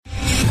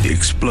the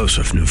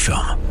explosive new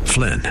film,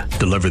 Flynn,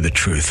 Deliver the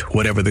Truth,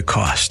 Whatever the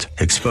Cost,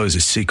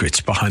 exposes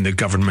secrets behind the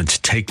government's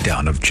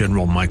takedown of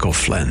General Michael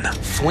Flynn.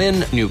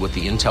 Flynn knew what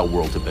the intel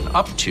world had been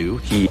up to.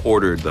 He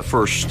ordered the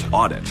first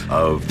audit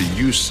of the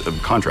use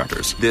of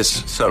contractors.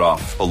 This set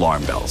off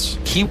alarm bells.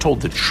 He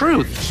told the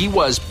truth. He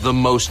was the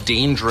most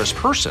dangerous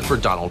person for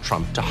Donald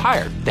Trump to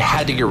hire. They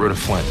had to get rid of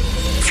Flynn.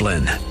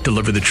 Flynn,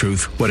 Deliver the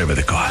Truth, Whatever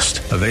the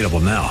Cost. Available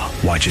now.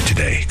 Watch it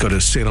today. Go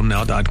to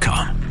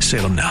salemnow.com.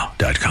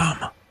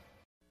 salemnow.com.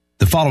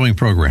 The following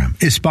program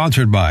is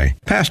sponsored by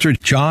Pastor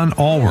John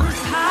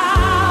Allworth.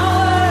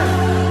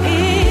 Power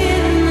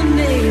in the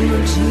name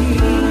of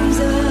Jesus.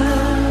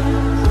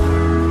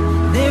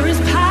 There is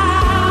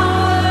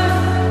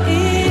power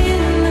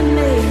in the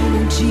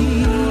name of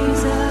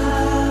Jesus.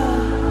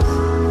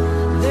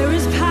 There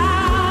is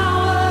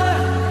power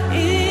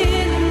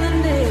in the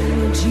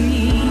name of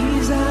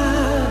Jesus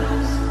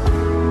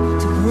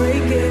to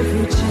break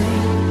every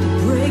chain, to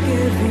break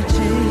every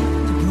chain,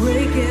 to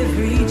break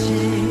every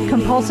chain.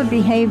 Compulsive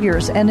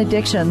behaviors and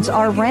addictions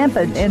are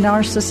rampant in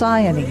our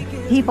society.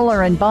 People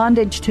are in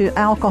bondage to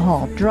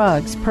alcohol,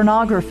 drugs,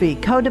 pornography,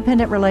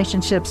 codependent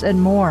relationships,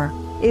 and more.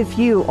 If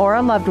you or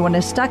a loved one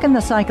is stuck in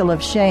the cycle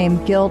of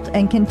shame, guilt,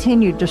 and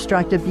continued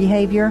destructive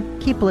behavior,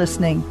 keep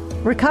listening.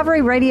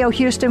 Recovery Radio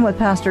Houston with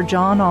Pastor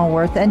John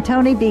Allworth and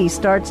Tony B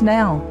starts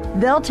now.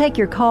 They'll take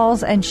your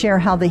calls and share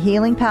how the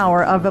healing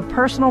power of a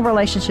personal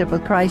relationship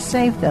with Christ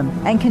saved them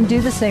and can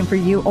do the same for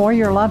you or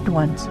your loved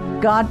ones.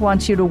 God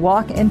wants you to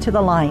walk into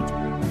the light.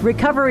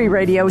 Recovery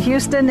Radio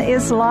Houston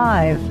is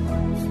live.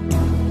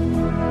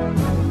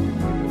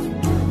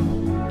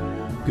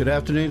 Good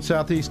afternoon,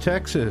 Southeast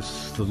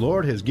Texas. The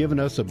Lord has given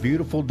us a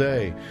beautiful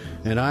day,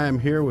 and I am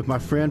here with my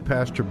friend,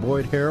 Pastor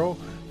Boyd Harrell.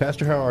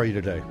 Pastor, how are you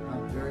today?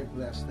 I'm very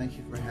blessed. Thank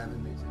you for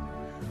having me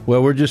today.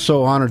 Well, we're just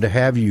so honored to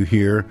have you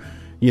here.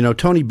 You know,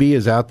 Tony B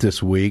is out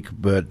this week,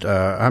 but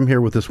I'm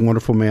here with this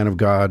wonderful man of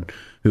God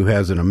who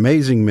has an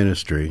amazing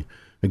ministry.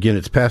 Again,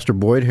 it's Pastor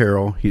Boyd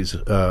Harrell. He's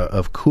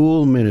of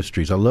Cool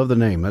Ministries. I love the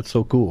name. That's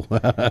so cool.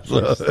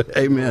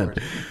 Amen.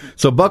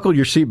 So buckle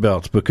your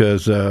seatbelts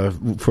because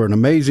for an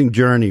amazing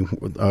journey,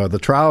 the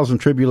trials and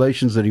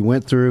tribulations that he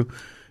went through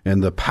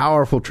and the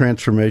powerful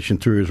transformation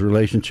through his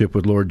relationship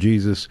with Lord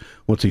Jesus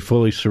once he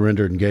fully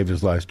surrendered and gave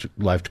his life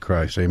to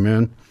Christ.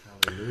 Amen.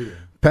 Hallelujah.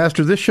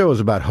 Pastor, this show is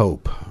about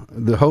hope,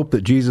 the hope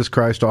that Jesus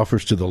Christ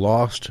offers to the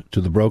lost, to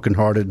the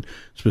brokenhearted,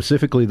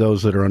 specifically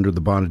those that are under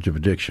the bondage of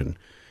addiction.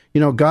 You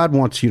know, God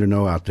wants you to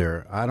know out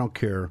there, I don't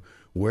care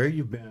where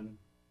you've been,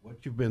 what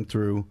you've been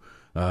through,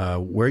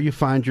 where you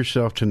find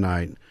yourself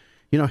tonight.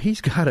 You know, he's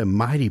got a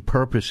mighty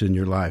purpose in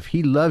your life.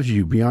 He loves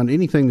you beyond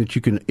anything that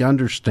you can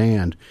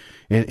understand,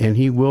 and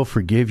he will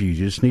forgive you.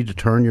 You just need to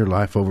turn your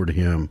life over to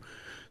him.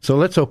 So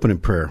let's open in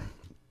prayer.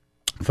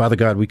 Father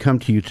God, we come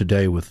to you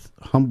today with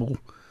humble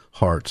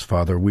hearts,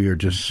 Father. We are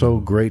just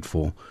so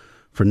grateful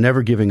for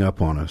never giving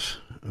up on us,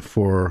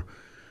 for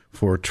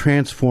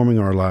transforming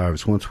our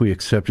lives once we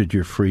accepted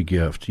your free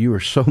gift. You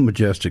are so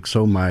majestic,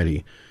 so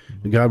mighty.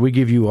 God, we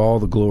give you all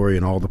the glory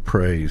and all the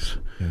praise.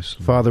 Yes,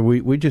 Father,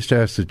 we just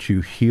ask that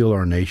you heal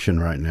our nation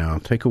right now.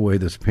 Take away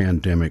this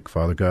pandemic,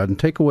 Father God, and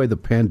take away the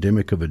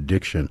pandemic of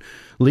addiction.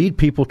 Lead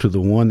people to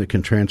the one that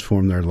can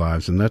transform their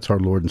lives, and that's our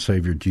Lord and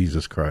Savior,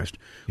 Jesus Christ.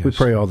 Yes. We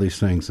pray all these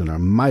things in our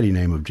mighty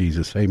name of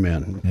Jesus.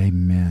 Amen.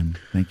 Amen.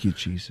 Thank you,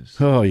 Jesus.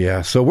 Oh,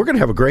 yeah. So we're going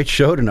to have a great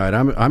show tonight.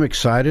 I'm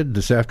excited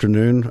this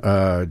afternoon.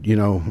 You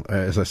know,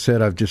 as I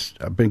said, I've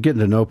been getting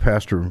to know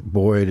Pastor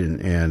Boyd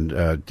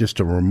and just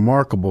a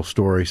remarkable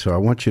story, so I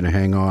want you to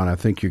hang on. I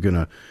think you're going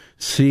to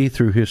see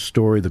through his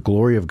story the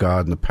glory of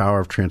God and the power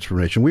of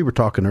transformation. We were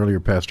talking earlier,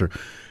 Pastor,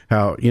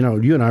 how, you know,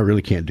 you and I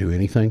really can't do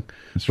anything,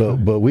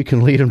 but we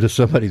can lead him to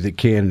somebody that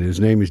can, and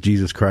his name is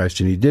Jesus Christ,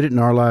 and he did it in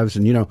our lives.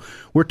 And, you know,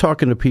 we're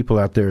talking to people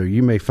out there.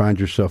 You may find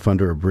yourself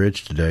under a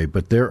bridge today,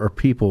 but there are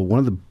people. One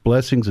of the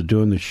blessings of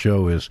doing this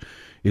show is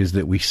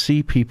that we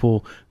see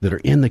people that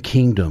are in the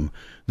kingdom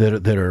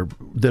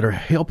that are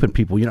helping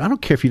people. You know, I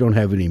don't care if you don't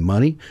have any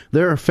money.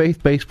 There are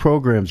faith-based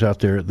programs out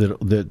there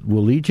that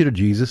will lead you to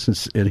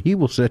Jesus, and he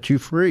will set you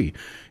free.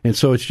 And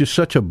so it's just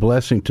such a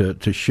blessing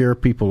to share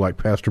people like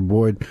Pastor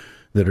Boyd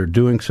that are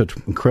doing such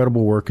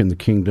incredible work in the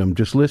kingdom,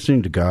 just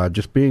listening to God,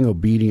 just being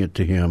obedient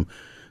to him.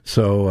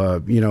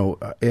 So, you know,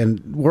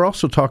 and we're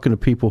also talking to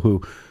people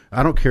who,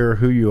 I don't care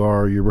who you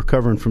are, you're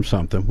recovering from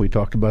something. We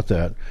talked about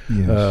that.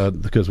 Yes.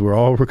 Because we're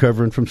all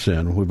recovering from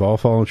sin. We've all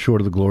fallen short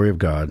of the glory of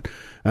God.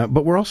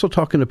 But we're also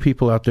talking to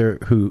people out there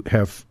who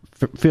have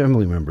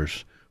family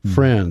members,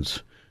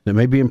 friends that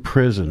may be in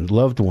prison,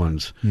 loved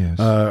ones, yes.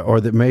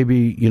 Or that may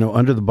be, you know,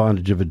 under the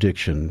bondage of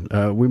addiction.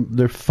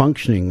 They're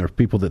functioning, or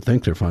people that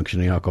think they're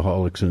functioning,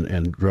 alcoholics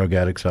and drug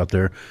addicts out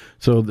there.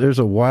 So there's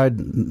a wide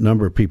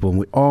number of people, and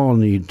we all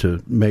need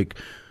to make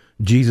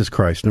Jesus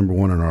Christ, number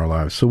one in our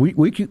lives. So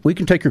we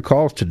can take your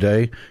calls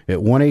today at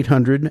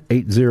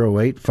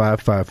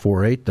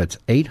 1-800-808-5548. That's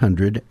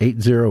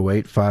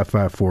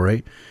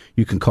 800-808-5548.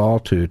 You can call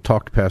to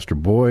talk to Pastor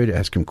Boyd,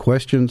 ask him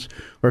questions,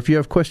 or if you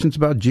have questions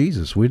about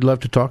Jesus, we'd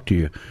love to talk to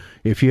you.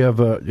 If you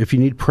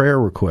need prayer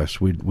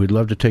requests, we'd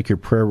love to take your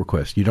prayer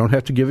requests. You don't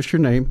have to give us your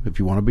name if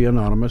you want to be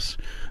anonymous.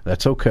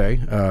 That's okay.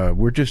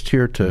 We're just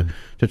here to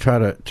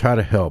try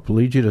to help,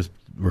 lead you to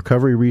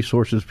recovery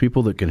resources,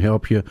 people that can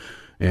help you,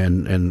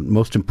 and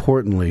most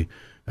importantly,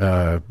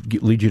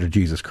 lead you to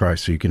Jesus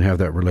Christ, so you can have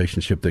that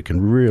relationship that can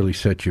really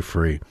set you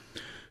free.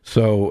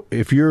 So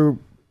if you're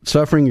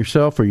suffering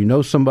yourself, or you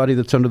know somebody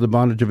that's under the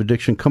bondage of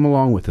addiction, come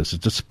along with us.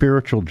 It's a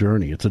spiritual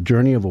journey. It's a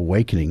journey of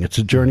awakening. It's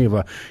a journey of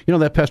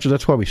that, Pastor,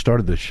 that's why we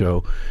started this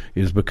show,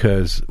 is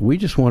because we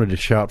just wanted to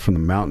shout from the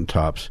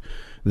mountaintops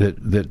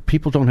that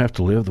people don't have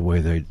to live the way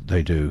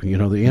they do.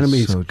 The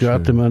enemy's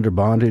got them under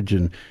bondage,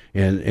 and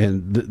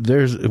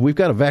we've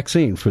got a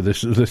vaccine for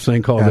this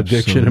thing called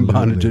addiction and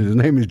bondage. His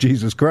name is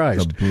Jesus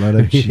Christ. The blood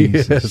of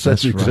Jesus. Yes,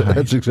 that's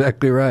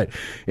exactly right.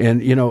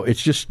 And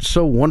it's just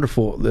so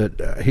wonderful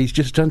that he's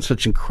just done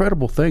such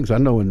incredible things. I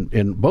know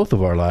in both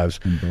of our lives,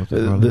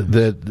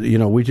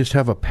 that we just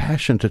have a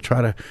passion to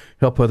try to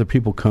help other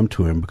people come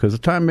to him, because the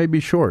time may be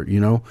short.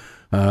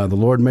 The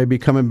Lord may be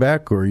coming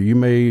back, or you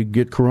may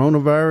get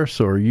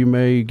coronavirus, or you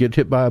may get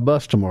hit by a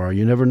bus tomorrow.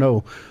 You never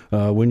know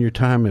when your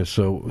time is.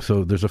 So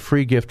there's a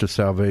free gift of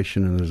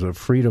salvation, and there's a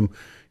freedom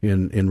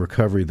in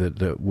recovery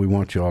that we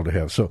want you all to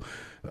have. So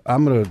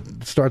I'm going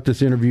to start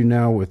this interview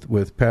now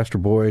with Pastor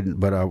Boyd,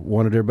 but I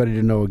wanted everybody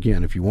to know,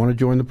 again, if you want to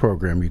join the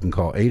program, you can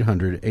call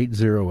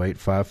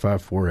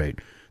 800-808-5548.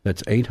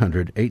 That's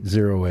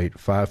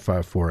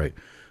 800-808-5548.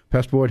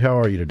 Pastor Boyd, how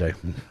are you today?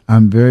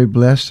 I'm very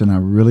blessed, and I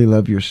really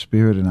love your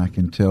spirit, and I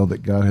can tell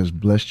that God has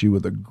blessed you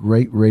with a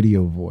great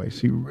radio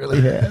voice. He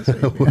really has.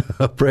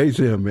 Praise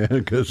him, man,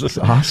 because it's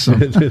awesome.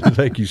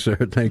 Thank you, sir.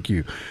 Thank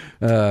you.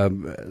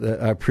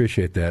 I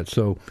appreciate that.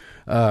 So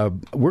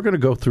we're going to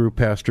go through,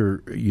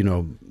 Pastor,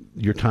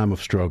 your time of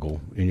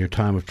struggle and your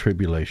time of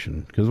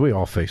tribulation, because we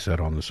all face that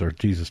on this earth.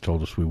 Jesus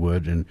told us we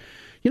would. And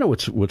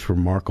what's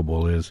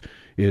remarkable is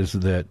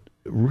that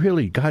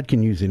really God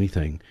can use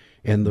anything.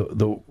 And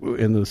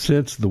in the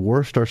sense, the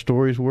worse our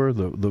stories were,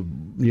 the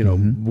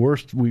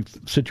worst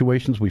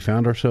situations we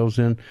found ourselves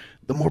in,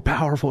 the more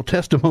powerful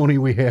testimony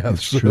we have.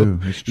 It's true.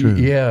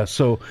 Yeah.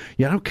 So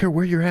I don't care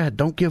where you're at.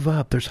 Don't give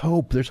up. There's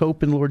hope. There's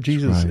hope in Lord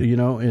Jesus. Right.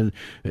 And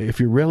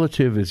if your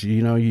relative is,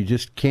 you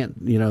just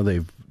can't.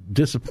 They've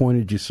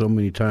disappointed you so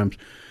many times.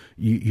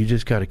 You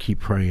just got to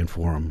keep praying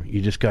for them.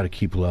 You just got to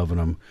keep loving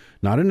them,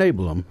 not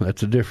enable them. That's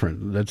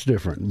different. It's a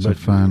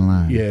fine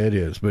line. Yeah, it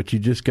is. But you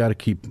just got to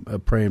keep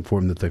praying for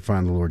them that they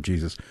find the Lord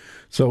Jesus.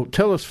 So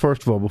tell us,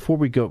 first of all, before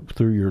we go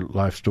through your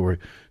life story,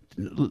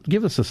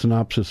 give us a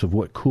synopsis of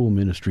what Cool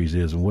Ministries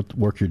is and what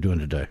work you're doing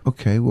today.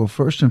 Okay. Well,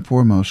 first and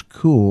foremost,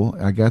 Cool,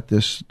 I got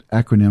this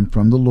acronym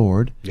from the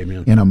Lord.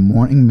 Amen. In a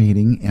morning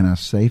meeting in a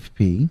Safe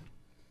P.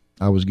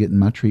 I was getting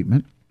my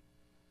treatment,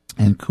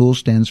 and Cool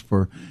stands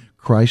for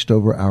Christ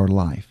over our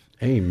life.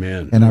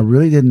 Amen. And I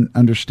really didn't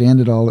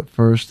understand it all at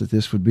first, that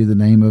this would be the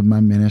name of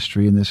my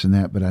ministry and this and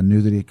that, but I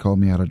knew that he called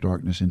me out of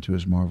darkness into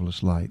his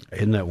marvelous light.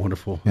 Isn't that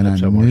wonderful? And I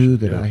knew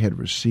that I had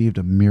received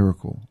a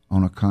miracle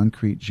on a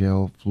concrete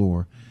gel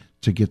floor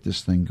to get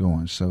this thing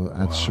going. So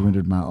I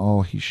surrendered my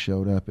all. He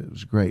showed up. It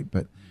was great.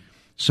 But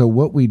so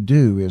what we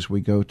do is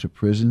we go to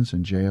prisons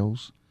and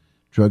jails,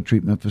 drug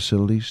treatment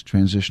facilities,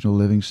 transitional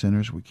living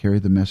centers. We carry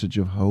the message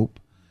of hope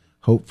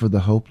for the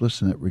hopeless,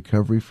 and that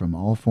recovery from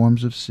all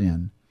forms of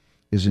sin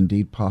is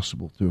indeed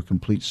possible through a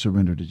complete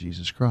surrender to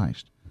Jesus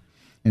Christ.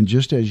 And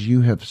just as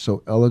you have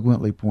so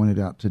eloquently pointed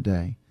out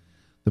today,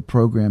 the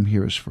program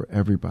here is for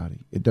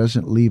everybody. It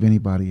doesn't leave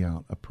anybody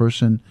out. A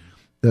person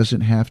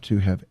doesn't have to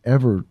have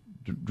ever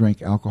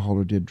drank alcohol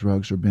or did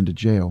drugs or been to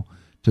jail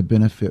to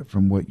benefit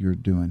from what you're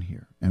doing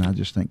here. And I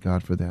just thank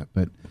God for that.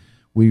 But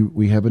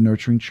we have a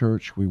nurturing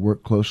church. We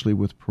work closely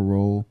with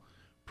parole,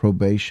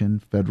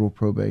 probation, federal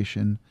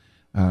probation.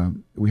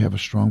 We have a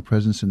strong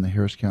presence in the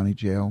Harris County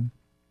Jail,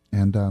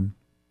 and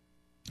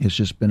it's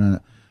just been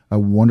a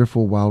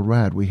wonderful wild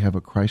ride. We have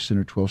a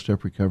Christ-centered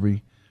 12-step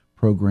recovery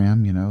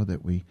program,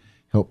 that we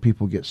help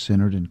people get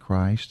centered in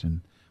Christ and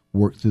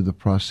work through the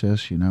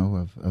process,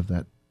 of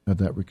that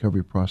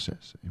recovery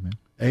process. Amen.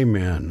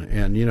 Amen.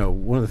 And,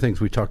 one of the things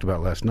we talked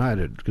about last night,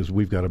 because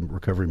we've got a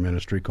recovery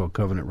ministry called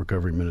Covenant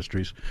Recovery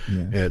Ministries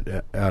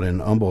out in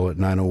Humble at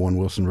 901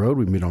 Wilson Road.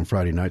 We meet on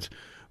Friday nights.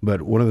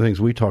 But one of the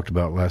things we talked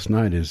about last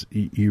night is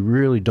you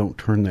really don't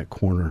turn that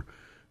corner.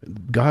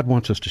 God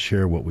wants us to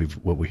share what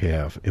we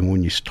have, and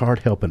when you start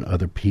helping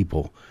other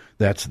people,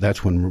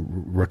 that's when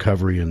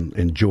recovery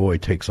and joy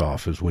takes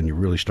off. Is when you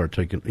really start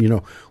taking.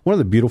 One of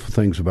the beautiful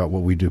things about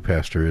what we do,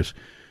 Pastor, is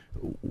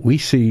we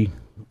see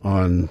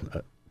on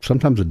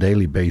sometimes a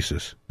daily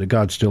basis that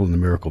God's still in the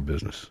miracle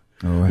business.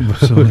 Oh,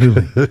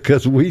 absolutely.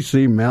 Because we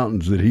see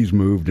mountains that he's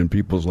moved in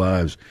people's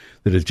lives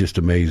that is just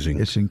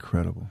amazing. It's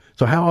incredible.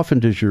 So how often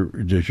does your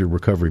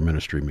recovery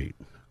ministry meet?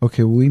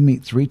 Okay, well, we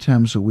meet 3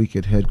 times a week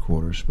at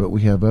headquarters, but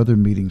we have other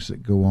meetings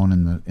that go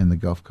on in the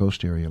Gulf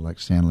Coast area, like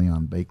San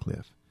Leon, Bay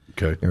Cliff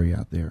area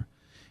out there.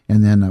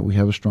 And then we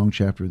have a strong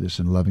chapter of this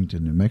in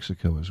Lovington, New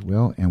Mexico as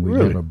well, and we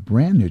have a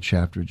brand new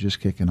chapter just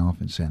kicking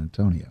off in San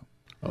Antonio.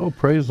 Oh,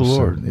 praise the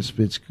Lord!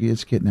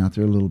 It's getting out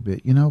there a little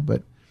bit,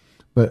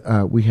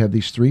 but we have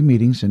these 3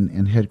 meetings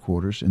in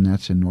headquarters, and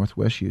that's in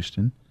Northwest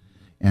Houston.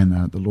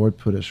 And the Lord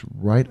put us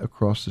right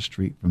across the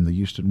street from the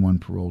Houston 1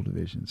 Parole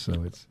Division.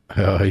 So it's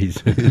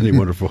isn't he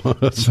wonderful?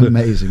 It's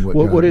amazing.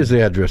 What is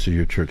the address of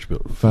your church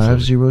building?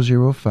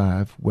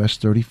 5005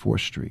 West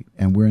 34th Street,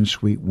 and we're in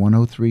Suite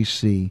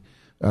 103C.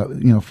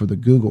 For the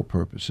Google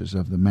purposes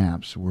of the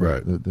maps,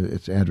 where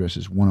its address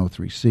is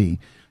 103C.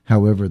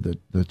 However,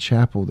 the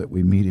chapel that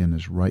we meet in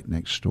is right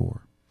next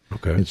door.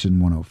 Okay. It's in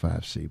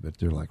 105C, but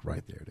they're like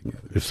right there together.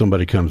 If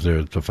somebody comes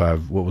there to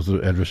 5, what was the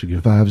address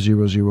again?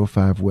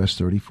 5005 West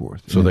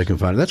 34th. So they can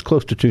find it. That's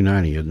close to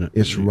 290, isn't it?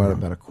 It's right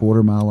about a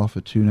quarter mile off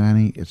of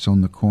 290. It's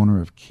on the corner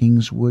of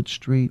Kingswood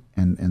Street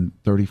and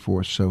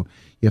 34th. So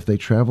if they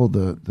travel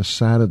the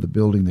side of the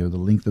building there, the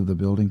length of the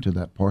building to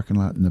that parking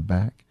lot in the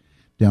back,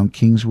 down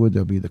Kingswood,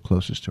 they'll be the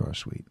closest to our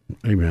suite.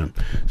 Amen.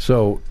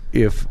 So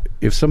if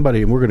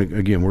somebody, and we're going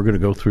to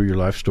go through your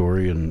life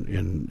story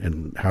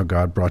and how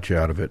God brought you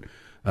out of it.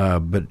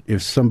 But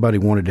if somebody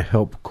wanted to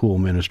help Cool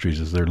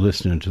Ministries as they're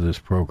listening to this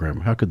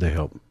program, how could they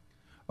help?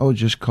 Oh,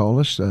 just call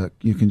us.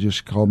 You can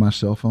just call my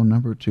cell phone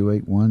number,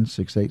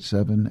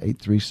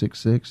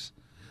 281-687-8366.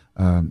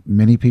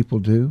 Many people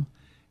do,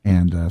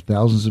 and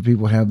thousands of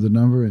people have the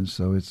number, and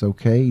so it's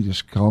okay.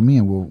 Just call me,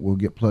 and we'll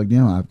get plugged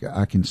in.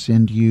 I can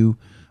send you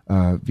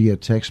via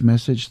text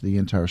message the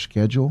entire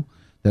schedule.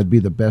 That'd be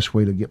the best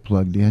way to get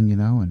plugged in,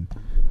 and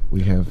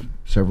we have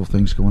several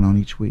things going on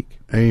each week.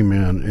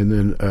 Amen. And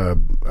then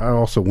I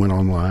also went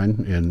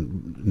online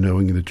and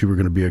knowing that you were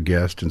going to be a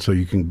guest, and so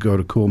you can go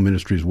to Cool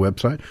Ministries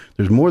website.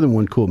 There's more than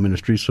one Cool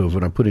Ministries, so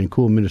when I put in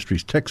Cool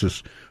Ministries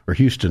Texas or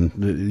Houston,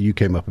 you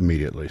came up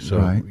immediately.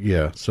 So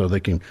yeah, so they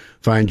can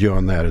find you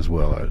on that as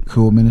well.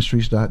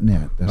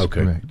 Coolministries.net. That's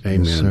correct.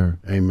 Amen. Yes, sir.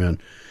 Amen.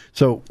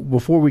 So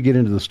before we get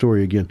into the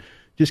story again,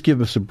 just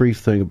give us a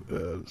brief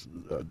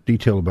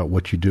detail about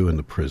what you do in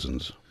the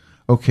prisons.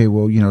 Okay,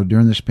 well,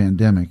 during this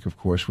pandemic, of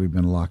course, we've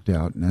been locked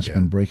out, and that's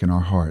been breaking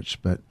our hearts.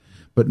 But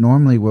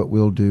normally what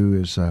we'll do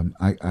is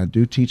I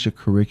do teach a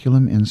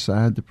curriculum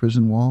inside the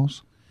prison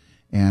walls,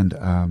 and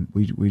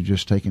we've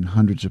just taken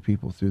hundreds of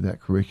people through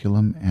that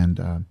curriculum,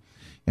 and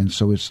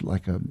so it's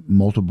like a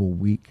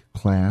multiple-week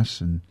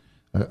class, and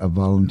a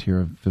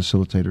volunteer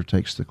facilitator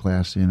takes the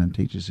class in and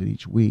teaches it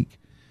each week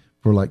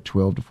for like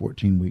 12 to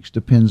 14 weeks,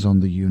 depends on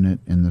the unit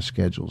and the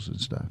schedules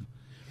and stuff.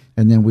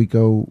 And then we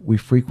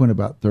frequent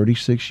about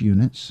 36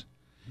 units.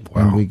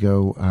 Wow. And we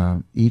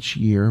go, each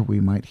year we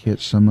might hit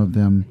some of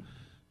them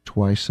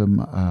twice a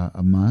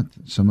month.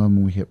 Some of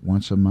them we hit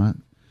once a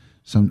month.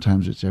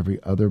 Sometimes it's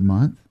every other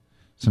month.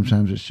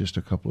 Sometimes it's just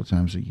a couple of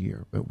times a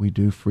year. But we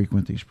do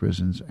frequent these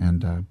prisons,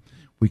 and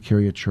we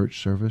carry a church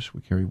service.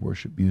 We carry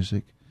worship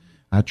music.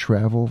 I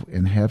travel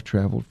and have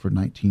traveled for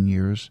 19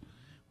 years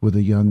with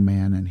a young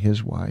man and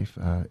his wife,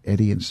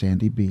 Eddie and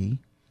Sandy B.,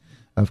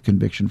 of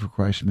Conviction for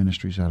Christ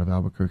Ministries out of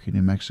Albuquerque,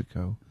 New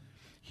Mexico.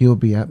 He'll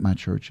be at my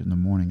church in the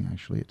morning,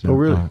 actually, at 10 o'clock.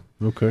 Oh,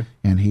 really? Okay.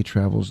 And he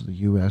travels the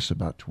U.S.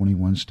 about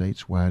 21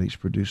 states wide. He's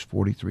produced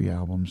 43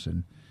 albums,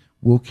 and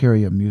we'll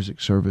carry a music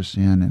service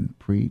in and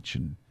preach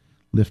and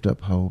lift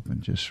up hope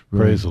and just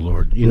really, praise the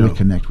Lord. Really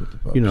connect with the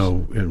folks.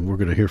 And we're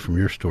going to hear from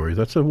your story.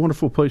 That's a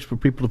wonderful place for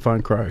people to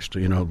find Christ.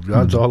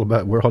 God's all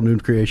about, we're all new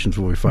creations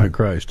when we find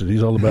Christ, and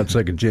He's all about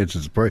second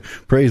chances.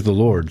 Praise the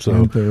Lord. So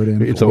and third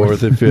and it's fourth.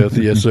 Fourth and fifth.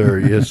 Yes, sir.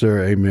 Yes,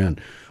 sir. Amen.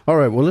 All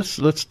right. Well, let's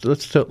let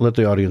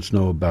the audience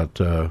know about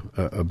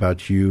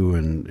you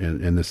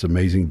and this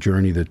amazing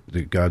journey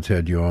that God's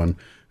had you on.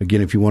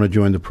 Again, if you want to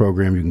join the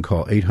program, you can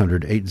call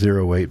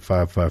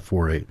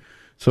 800-808-5548.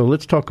 So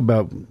let's talk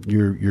about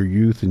your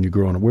youth and you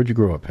growing up. Where'd you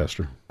grow up,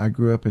 Pastor? I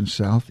grew up in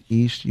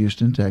southeast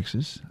Houston,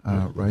 Texas,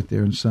 right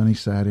there in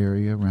Sunnyside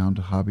area, around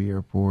Hobby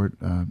Airport,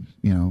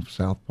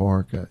 South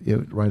Park,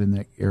 right in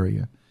that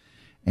area.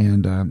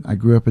 And I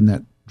grew up in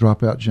that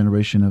dropout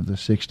generation of the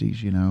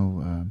 60s,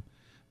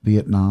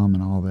 Vietnam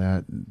and all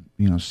that, and,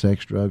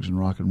 sex, drugs, and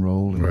rock and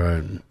roll. And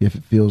right. If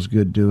it feels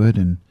good, do it.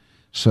 And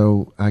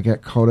so I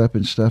got caught up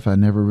in stuff I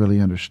never really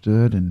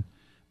understood, and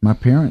my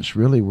parents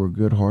really were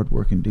good,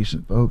 hard-working,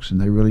 decent folks,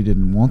 and they really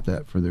didn't want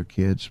that for their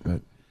kids,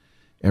 but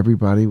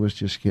everybody was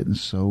just getting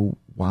so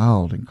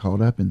wild and caught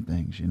up in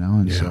things,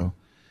 and so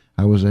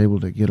I was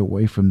able to get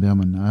away from them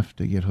enough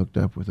to get hooked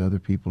up with other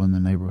people in the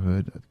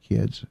neighborhood,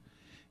 kids,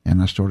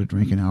 and I started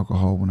drinking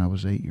alcohol when I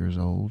was 8 years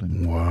old,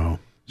 and wow.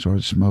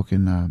 Started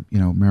smoking,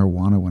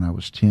 marijuana when I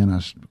was 10. I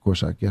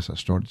guess I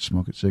started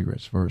smoking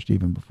cigarettes first,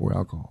 even before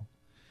alcohol,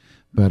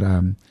 but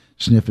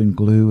sniffing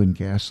glue and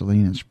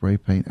gasoline and spray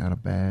paint out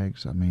of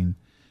bags. I mean,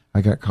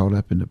 I got caught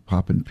up into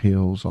popping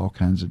pills, all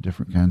kinds of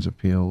different kinds of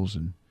pills,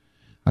 and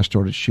I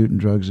started shooting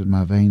drugs in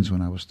my veins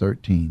when I was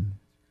 13.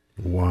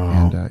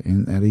 Wow.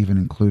 And that even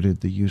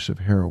included the use of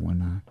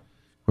heroin. Of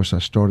course, I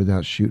started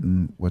out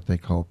shooting what they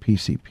call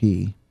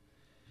PCP,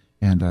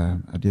 And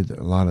I did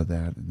a lot of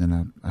that. And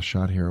then I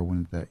shot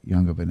heroin at that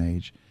young of an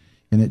age.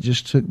 And it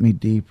just took me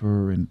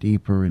deeper and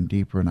deeper and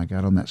deeper. And I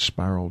got on that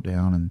spiral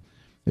down. And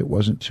it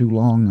wasn't too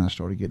long. And I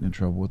started getting in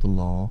trouble with the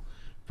law.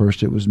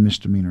 First, it was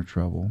misdemeanor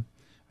trouble.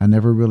 I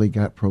never really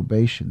got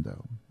probation,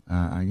 though.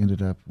 I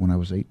ended up, when I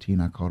was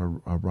 18, I caught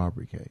a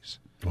robbery case.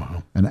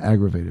 Wow. An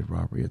aggravated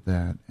robbery at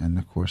that. And,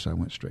 of course, I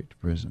went straight to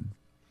prison.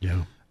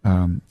 Yeah.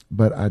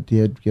 But I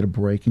did get a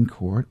break in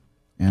court.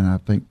 And I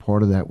think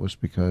part of that was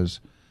because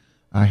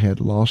I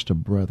had lost a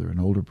brother, an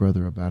older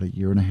brother, about 1.5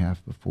 years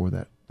before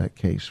that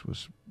case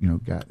was,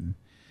 gotten.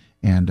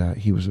 And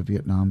he was a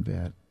Vietnam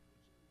vet.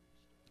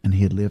 And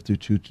he had lived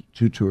through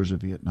two tours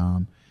of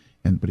Vietnam,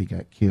 but he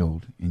got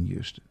killed in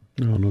Houston.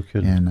 Oh, no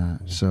kidding.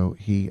 And so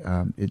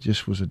it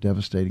just was a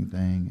devastating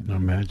thing. And I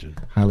imagine.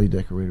 Highly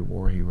decorated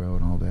war hero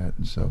and all that.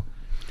 And so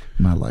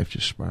my life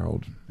just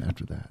spiraled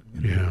after that.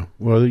 Yeah.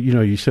 Well,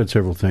 you said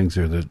several things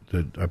there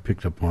that I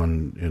picked up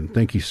on, and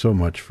thank you so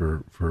much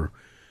for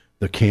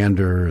the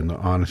candor and the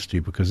honesty,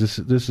 because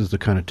this is the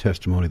kind of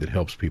testimony that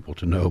helps people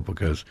to know,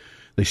 because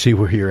they see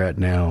where you're at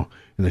now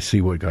and they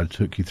see what God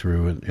took you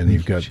through, and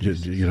you've got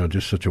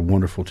just such a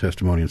wonderful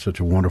testimony and such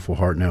a wonderful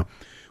heart. Now,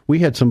 we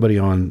had somebody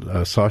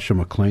on, Sasha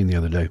McLean, the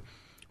other day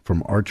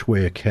from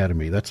Archway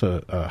Academy. That's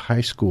a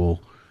high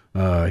school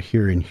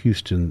here in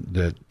Houston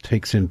that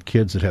takes in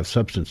kids that have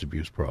substance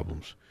abuse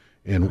problems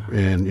and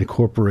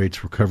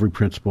incorporates recovery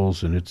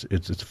principles, and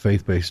it's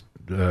faith-based.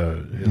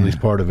 At least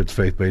part of it's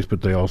faith-based,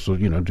 but they also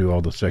do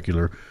all the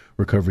secular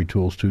recovery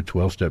tools too,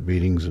 12-step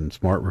meetings and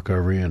smart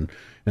recovery and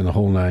the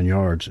whole 9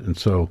 yards. And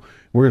so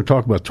we're going to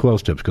talk about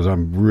 12 steps, because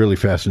I'm really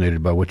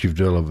fascinated by what you've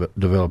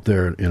developed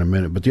there in a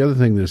minute. But the other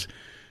thing that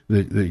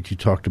you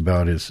talked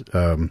about is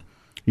the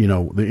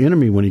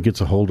enemy, when he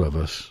gets a hold of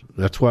us,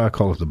 that's why I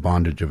call it the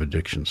bondage of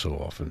addiction so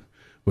often,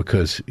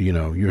 because,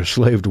 you're a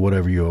slave to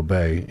whatever you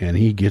obey, and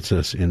he gets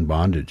us in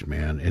bondage,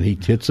 man, and he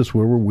hits us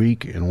where we're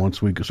weak, and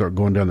once we start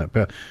going down that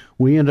path,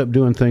 we end up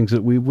doing things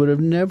that we would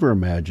have never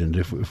imagined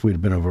if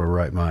we'd been of our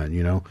right mind,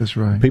 That's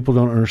right. People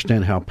don't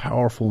understand how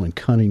powerful and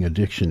cunning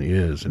addiction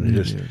is,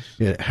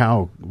 and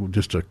how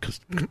just a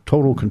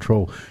total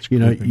control.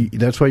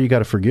 That's why you got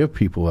to forgive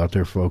people out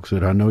there, folks,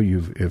 that I know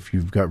if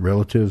you've got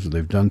relatives,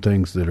 they've done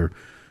things that are,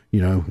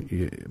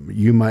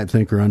 you might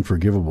think are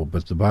unforgivable,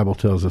 but the Bible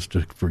tells us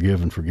to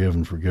forgive and forgive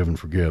and forgive and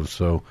forgive.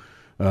 So,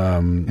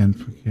 and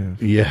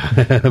forgive.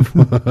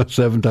 Yeah,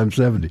 7 times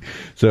 70.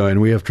 So,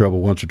 and we have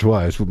trouble once or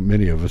twice,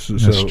 many of us.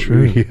 That's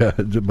true. Yeah,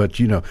 but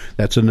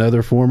that's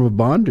another form of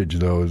bondage,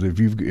 though, is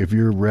if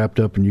you're wrapped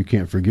up and you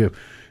can't forgive.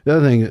 The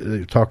other thing that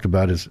they talked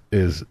about is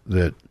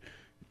that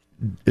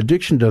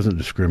addiction doesn't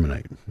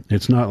discriminate.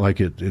 It's not like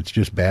it's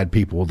just bad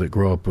people that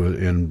grow up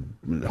in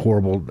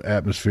horrible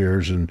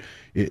atmospheres. And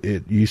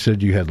you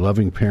said you had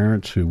loving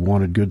parents who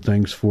wanted good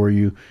things for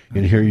you,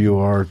 and here you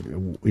are,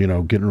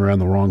 getting around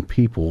the wrong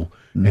people,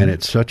 and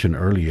at such an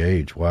early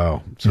age.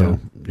 Wow. So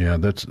yeah,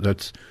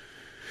 that's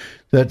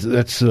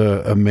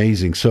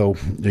amazing. So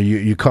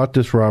you caught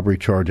this robbery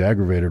charge,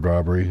 aggravated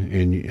robbery,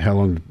 and how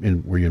long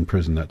were you in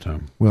prison that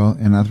time? Well,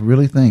 and I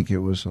really think it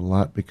was a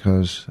lot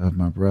because of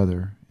my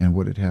brother and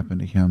what had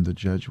happened to him. The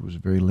judge was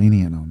very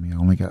lenient on me. I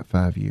only got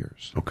 5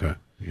 years. Okay,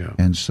 yeah.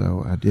 And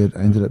so I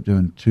ended up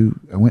doing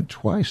 2. I went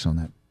twice on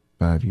that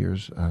 5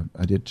 years.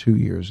 I did 2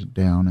 years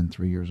down and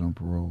 3 years on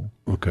parole.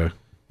 Okay.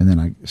 And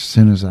then as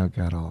soon as I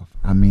got off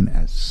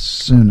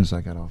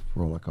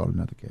parole, I caught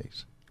another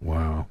case.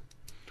 Wow.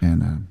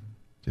 And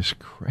just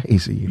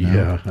crazy,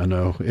 Yeah, I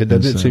know. It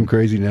doesn't seem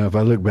crazy now. If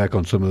I look back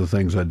on some of the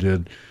things I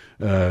did,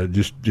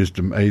 just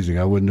amazing.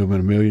 I wouldn't do them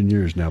in a million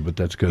years now, but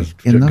that's because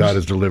God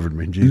has delivered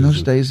me. Jesus. In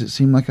those days, it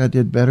seemed like I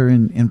did better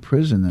in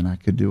prison than I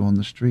could do on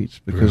the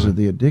streets because of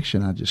the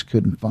addiction. I just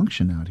couldn't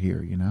function out here,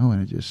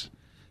 and it just,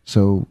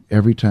 so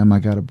every time I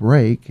got a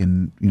break,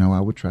 and,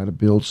 I would try to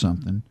build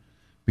something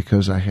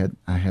because I had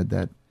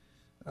that,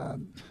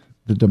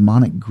 the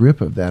demonic grip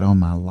of that on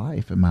my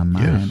life and my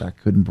mind. Yes. I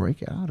couldn't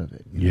break out of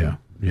it. Yeah.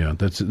 Yeah,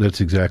 that's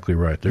exactly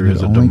right. There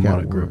is a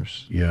demonic grip.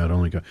 Yeah, it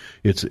only got.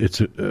 It's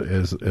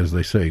as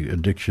they say,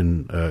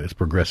 addiction is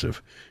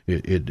progressive.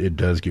 It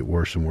does get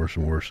worse and worse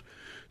and worse.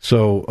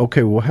 So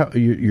okay, well,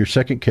 your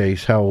second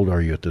case? How old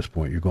are you at this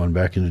point? You're going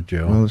back into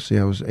jail. Well, let's see.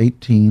 I was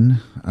 18,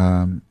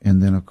 and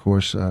then of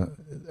course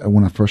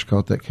when I first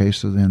caught that case,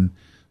 so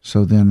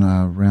then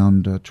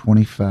around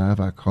 25,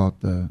 I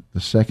caught the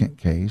second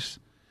case,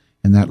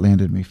 and that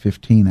landed me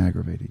 15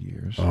 aggravated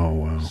years. Oh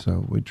wow!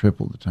 So we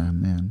tripled the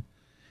time then.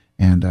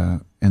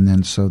 And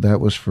then so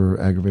that was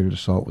for aggravated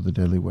assault with a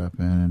deadly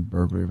weapon and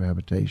burglary of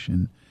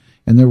habitation,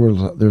 and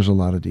there's a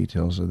lot of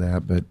details of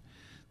that. But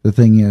the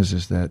thing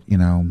is that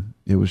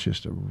it was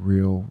just a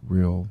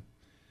real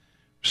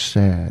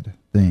sad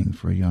thing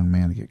for a young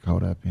man to get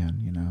caught up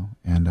in,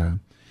 And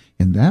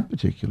in that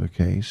particular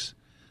case,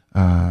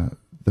 the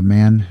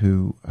man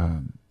who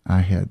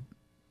I had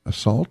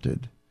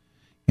assaulted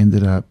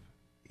ended up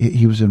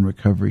he was in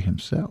recovery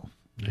himself.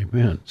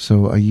 Amen.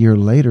 So a year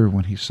later,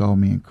 when he saw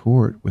me in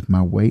court with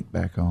my weight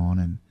back on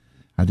and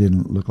I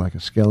didn't look like a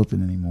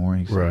skeleton anymore,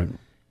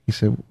 he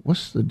said,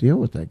 "What's the deal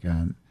with that guy?"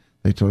 And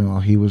they told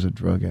him, he was a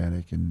drug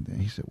addict. And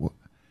he said, well,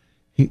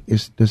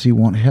 does he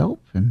want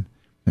help? And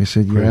they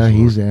said, yeah,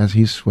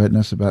 he's sweating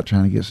us about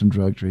trying to get some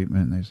drug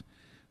treatment. And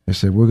they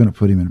said, we're going to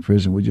put him in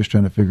prison. We're just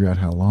trying to figure out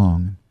how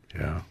long.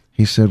 Yeah.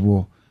 He said,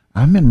 well,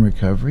 I'm in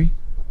recovery.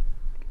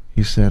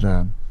 He said,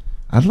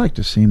 I'd like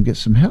to see him get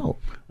some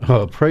help.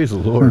 Oh, praise the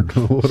Lord.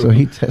 So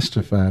he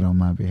testified on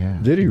my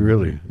behalf. Did he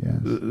really? Yes.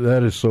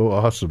 That is so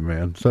awesome,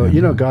 man. So,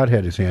 God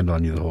had his hand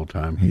on you the whole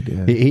time. He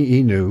did.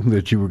 He knew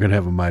that you were going to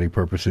have a mighty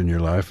purpose in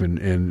your life. And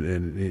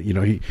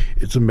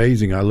it's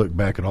amazing. I look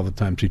back at all the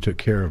times he took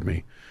care of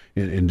me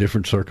in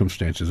different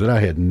circumstances that I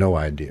had no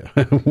idea,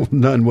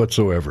 none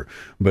whatsoever.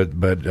 But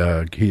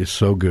he is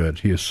so good.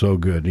 He is so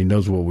good. He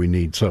knows what we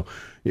need. So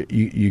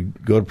you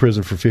go to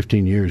prison for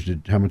 15 years.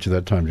 How much of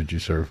that time did you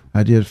serve?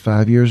 I did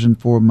 5 years and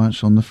 4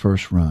 months on the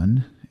first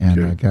run,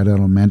 and I got out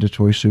on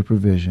mandatory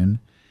supervision.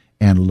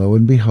 And lo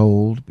and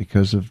behold,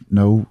 because of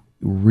no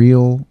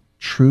real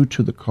true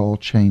to the call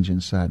change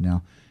inside.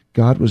 Now,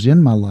 God was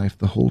in my life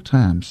the whole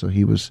time, so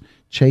he was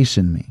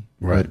chasing me.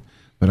 Right.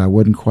 But I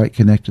wasn't quite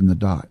connecting the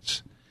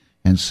dots.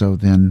 And so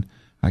then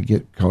I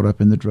get caught up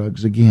in the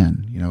drugs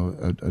again,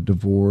 a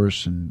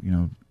divorce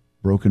and,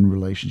 broken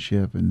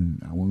relationship,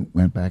 and I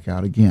went back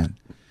out again.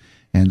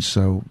 And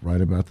so right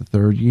about the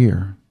third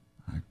year,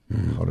 I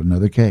caught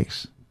another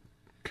case.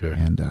 Okay.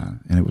 And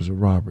it was a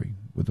robbery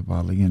with a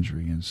bodily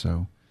injury. And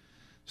so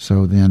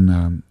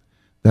then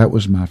that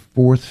was my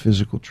fourth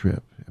physical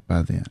trip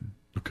by then.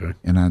 Okay.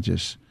 And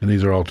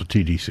these are all to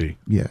TDC.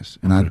 Yes.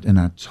 And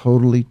I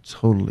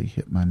totally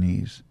hit my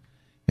knees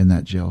in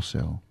that jail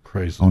cell.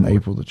 Praise the on Lord.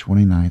 April the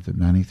 29th of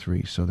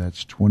 93. So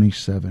that's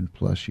 27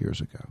 plus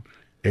years ago.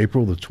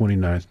 April the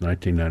 29th,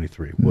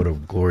 1993. What a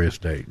glorious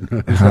date.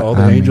 All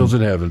the angels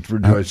in heaven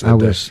rejoice that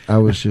day. I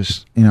was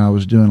just, I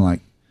was doing like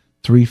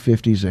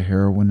 350s of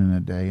heroin in a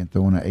day and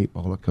throwing an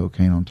 8-ball of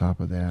cocaine on top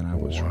of that. I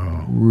was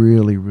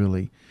really,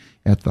 really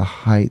at the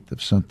height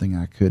of something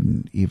I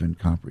couldn't even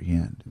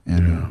comprehend.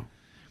 And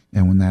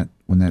and when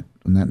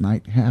that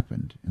night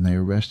happened and they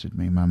arrested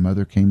me, my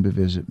mother came to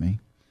visit me.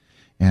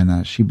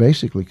 And she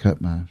basically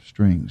cut my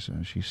strings.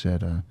 She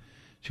said,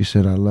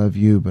 I love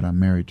you, but I'm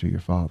married to your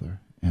father,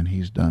 and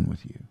he's done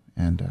with you.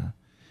 And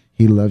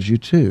he loves you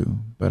too,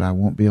 but I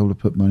won't be able to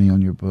put money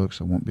on your books.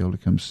 I won't be able to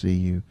come see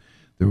you.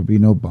 There will be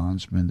no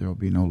bondsmen. There will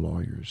be no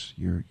lawyers.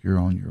 You're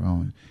on your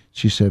own.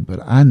 She said, but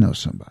I know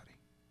somebody.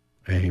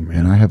 Amen.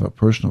 And I have a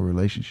personal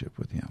relationship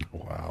with him.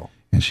 Wow.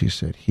 And she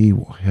said, he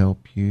will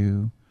help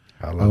you.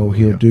 Hallelujah. Oh,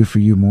 he'll do for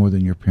you more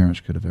than your parents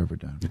could have ever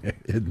done.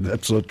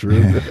 That's so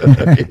true.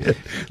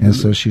 And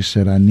so she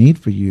said, I need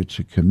for you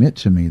to commit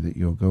to me that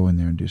you'll go in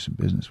there and do some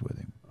business with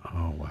him.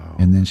 Oh, wow.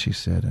 And then she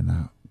said,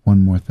 and one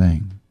more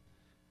thing.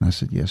 And I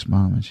said, yes,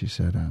 Mom. And she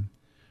said,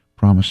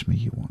 promise me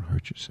you won't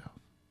hurt yourself.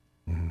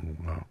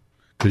 Wow.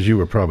 Because you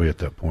were probably at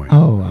that point.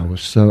 Oh,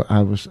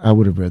 I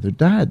would have rather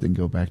died than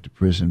go back to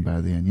prison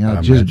by then.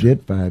 I just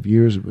did 5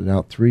 years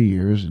without 3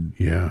 years. And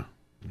yeah.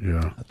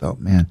 I thought,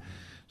 man,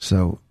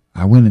 so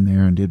I went in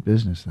there and did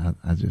business.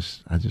 I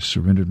just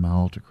surrendered my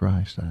all to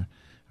Christ.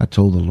 I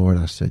told the Lord,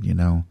 I said,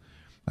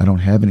 I don't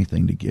have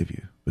anything to give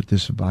you, but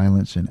this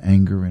violence and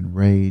anger and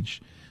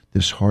rage,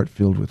 this heart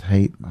filled with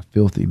hate, my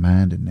filthy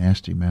mind and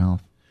nasty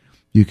mouth.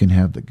 You can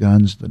have the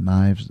guns, the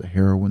knives, the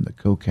heroin, the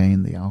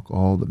cocaine, the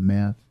alcohol, the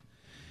meth.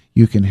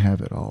 You can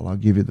have it all. I'll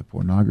give you the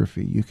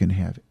pornography. You can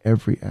have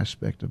every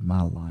aspect of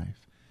my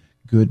life,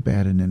 good,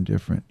 bad, and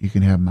indifferent. You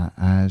can have my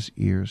eyes,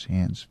 ears,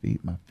 hands,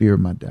 feet, my fear,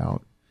 my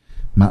doubt,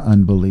 my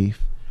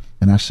unbelief.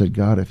 And I said,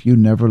 God, if you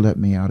never let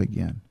me out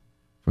again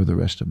for the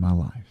rest of my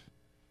life,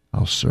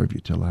 I'll serve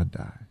you till I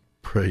die.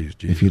 Praise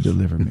Jesus. If you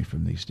deliver me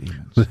from these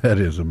demons. That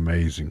is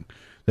amazing.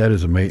 That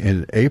is amazing.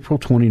 And April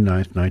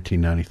 29th,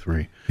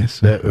 1993. Yes,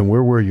 sir. And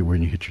where were you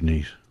when you hit your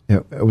knees?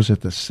 It was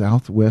at the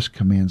Southwest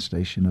Command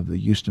Station of the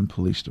Houston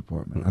Police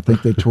Department. I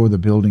think they tore the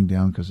building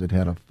down because it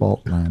had a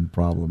fault line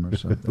problem or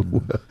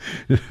something.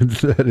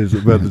 That is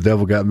about the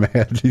devil got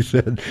mad. He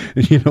said,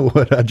 you know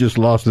what, I just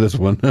lost this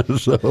one.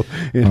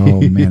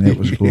 Oh, man, it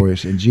was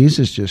glorious. And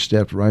Jesus just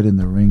stepped right in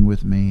the ring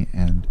with me,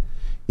 and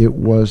it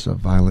was a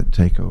violent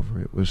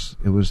takeover. It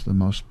was the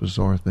most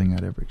bizarre thing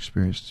I'd ever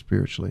experienced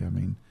spiritually. I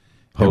mean,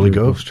 Holy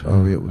Ghost.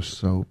 Oh, it was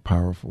so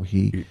powerful.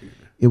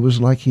 It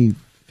was like he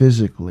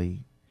physically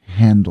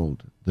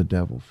handled the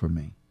devil for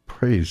me.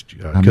 Praise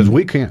God. Because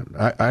we can't.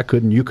 I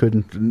couldn't. You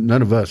couldn't.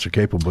 None of us are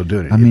capable of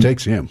doing it. It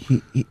takes him.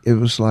 It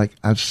was like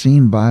I've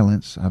seen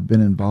violence. I've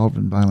been involved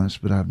in violence,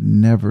 but I've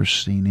never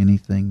seen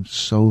anything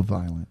so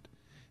violent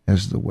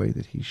as the way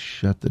that he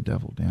shut the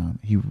devil down.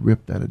 He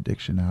ripped that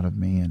addiction out of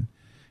me, and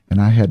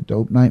I had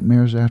dope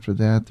nightmares after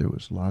that. There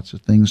was lots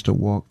of things to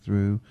walk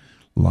through,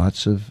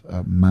 lots of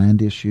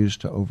mind issues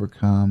to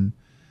overcome.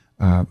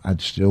 I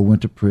still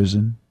went to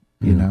prison,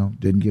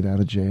 didn't get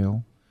out of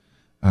jail.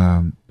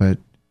 But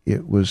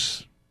it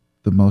was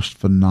the most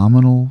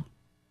phenomenal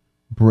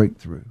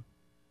breakthrough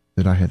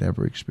that I had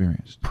ever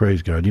experienced.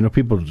 Praise God.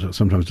 People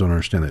sometimes don't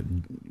understand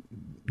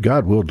that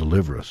God will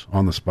deliver us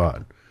on the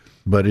spot,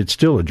 but it's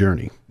still a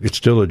journey. It's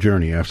still a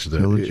journey after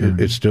that.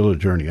 It's still a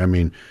journey. I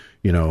mean,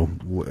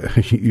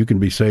 you can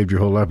be saved your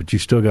whole life, but you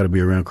still got to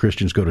be around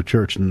Christians, go to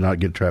church, and not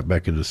get trapped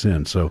back into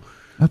sin. So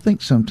I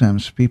think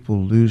sometimes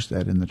people lose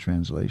that in the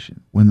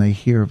translation. When they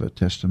hear of a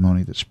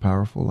testimony that's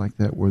powerful like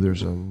that, where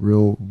there's a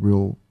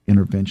real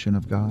intervention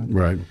of God,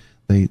 right?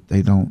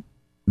 They don't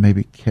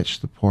maybe catch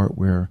the part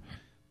where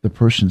the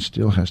person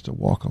still has to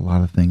walk a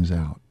lot of things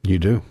out. You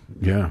do,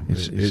 yeah.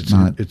 It's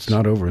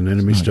not over, and the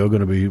enemy's still going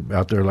to be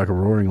out there like a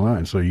roaring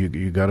lion. So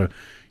you gotta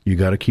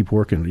keep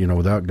working.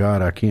 Without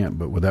God, I can't,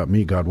 but without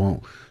me, God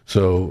won't.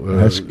 So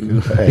that's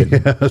good.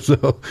 Yeah,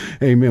 so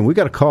amen. We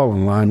got a call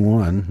on line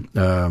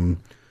one.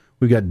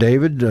 We got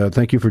David.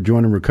 Thank you for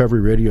joining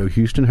Recovery Radio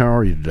Houston. How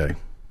are you today?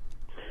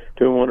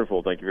 Doing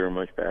wonderful. Thank you very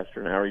much,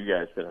 Pastor. And how are you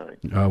guys tonight?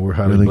 We're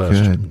highly really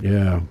blessed. Good.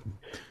 Yeah.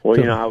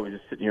 Well, I was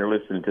just sitting here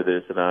listening to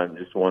this, and I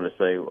just want to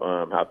say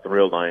how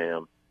thrilled I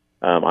am.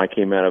 I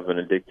came out of an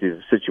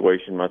addictive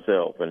situation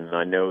myself, and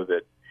I know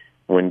that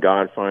when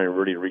God finally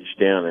really reached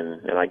down,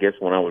 and I guess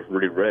when I was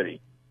really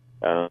ready,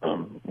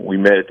 we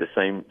met at the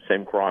same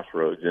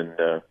crossroads,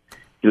 and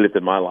He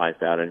lifted my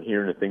life out. And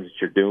hearing the things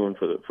that you're doing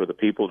for the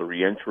people, the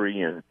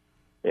reentry, and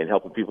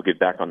helping people get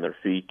back on their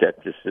feet,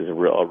 that just is a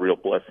real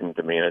blessing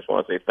to me. And I just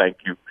want to say thank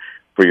you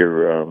for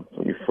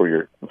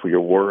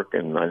your work,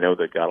 and I know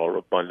that God will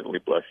abundantly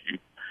bless you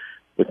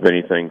with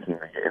many things in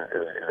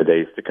the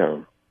days to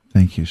come.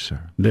 Thank you, sir.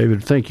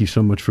 David, thank you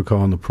so much for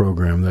calling the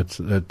program. That's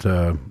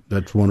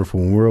wonderful.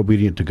 When we're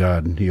obedient to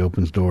God, and He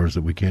opens doors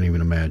that we can't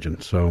even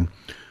imagine. So,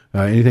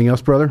 anything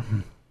else, brother?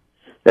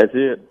 That's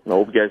it. I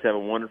hope you guys have a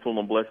wonderful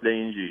and blessed day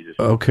in Jesus.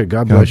 Okay,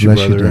 God bless you,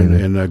 brother.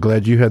 And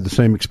glad you had the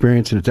same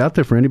experience. And it's out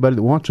there for anybody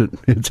that wants it.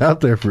 It's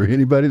out there for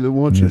anybody that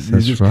wants yes, it.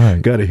 That's you just right.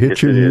 got to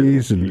hit your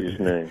knees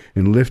and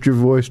lift your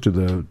voice to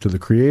the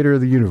Creator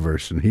of the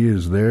universe, and He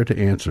is there to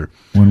answer.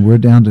 When we're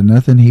down to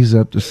nothing, He's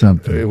up to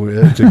something.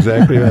 That's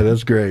exactly right.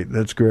 That's great.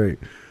 That's great.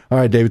 All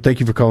right, David, thank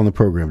you for calling the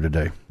program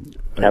today.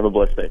 Have a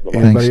blessed day. Bye-bye.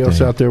 Anybody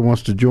else out there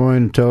wants to join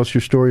and tell us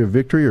your story of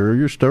victory or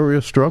your story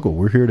of struggle,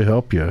 we're here to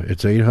help you.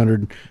 It's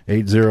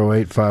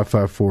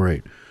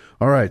 800-808-5548.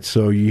 All right,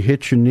 so you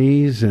hit your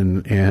knees,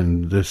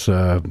 and this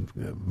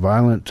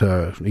violent,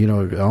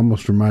 it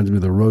almost reminds me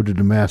of the road to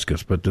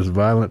Damascus, but this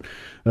violent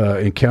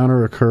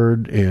encounter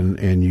occurred,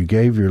 and you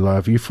gave your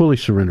life. You fully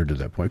surrendered at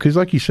that point. Because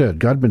like you said,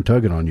 God had been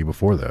tugging on you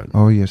before that.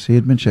 Oh, yes, He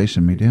had been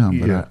chasing me down,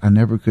 but Yeah. I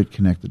never could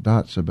connect the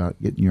dots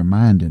about getting your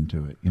mind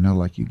into it.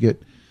 Like you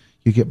get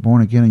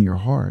born again in your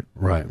heart,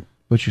 Right.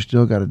 but you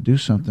still got to do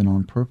something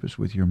on purpose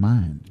with your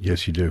mind.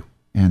 Yes, you do.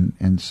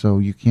 And so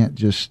you can't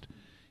just,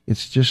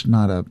 it's just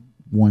not a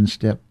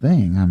one-step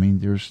thing. I mean,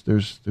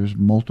 there's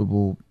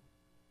multiple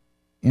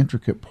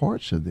intricate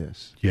parts of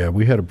this. Yeah,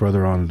 we had a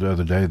brother on the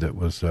other day that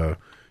was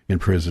in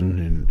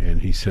prison,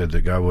 and he said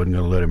that God wasn't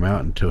going to let him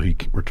out until he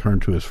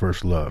returned to his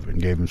first love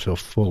and gave himself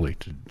fully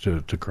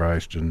to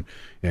Christ, and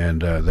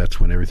that's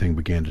when everything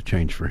began to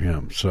change for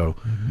him. So,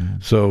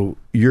 So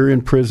you're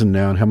in prison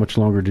now, and how much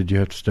longer did you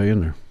have to stay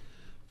in there?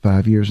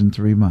 5 years and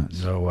 3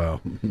 months. Oh,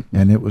 wow.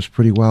 And it was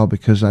pretty wild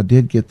because I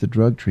did get the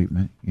drug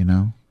treatment,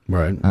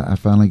 Right. I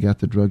finally got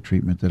the drug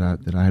treatment that I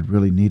had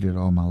really needed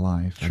all my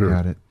life. Sure. I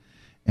got it.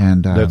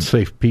 And that's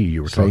Safe P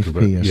you were talking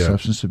about. Safe P, a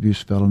substance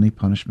abuse felony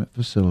punishment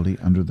facility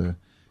under the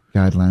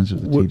guidelines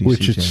of the TDCJ.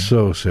 Which is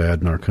so sad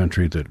in our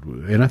country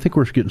and I think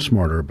we're getting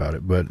smarter about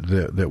it, but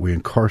that we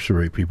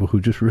incarcerate people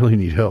who just really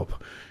need help,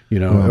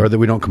 or that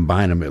we don't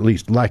combine them, at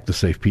least like the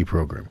Safe P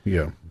program.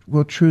 Yeah.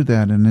 Well, true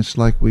that, and it's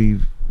like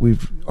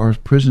our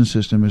prison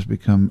system has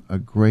become a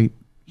great,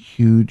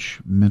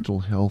 huge mental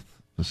health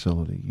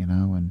facility,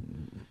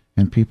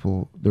 and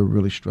people, they're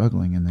really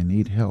struggling and they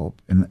need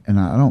help. And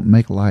I don't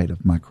make light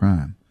of my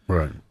crime.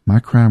 Right. My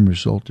crime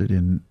resulted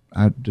in,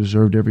 I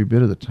deserved every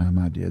bit of the time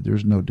I did.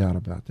 There's no doubt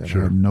about that.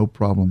 Sure. I had no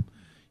problem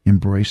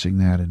embracing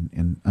that it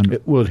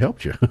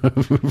helped you.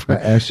 I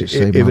actually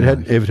saved my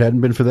life. If it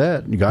hadn't been for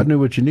that, God knew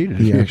what you needed.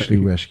 He actually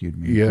rescued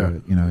me. Yeah. For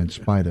it, in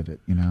spite of it.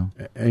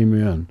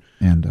 Amen.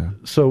 And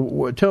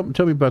so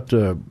tell me about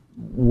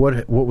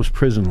what was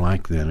prison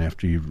like then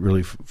after you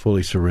really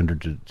fully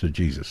surrendered to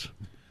Jesus.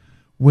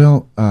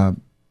 Well,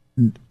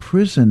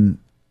 prison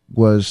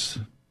was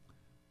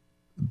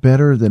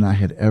better than I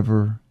had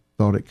ever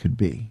thought it could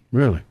be.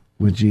 Really?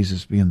 With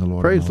Jesus being the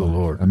Lord. Praise the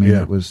Lord. I mean,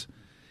 yeah. it was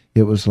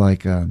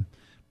like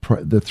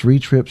the 3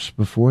 trips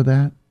before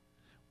that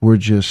were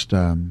just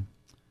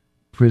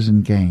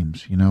prison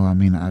games. I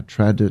mean, I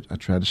tried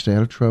to stay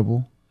out of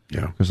trouble.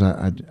 Yeah. Because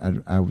I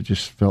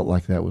just felt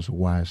like that was a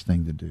wise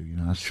thing to do.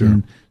 I've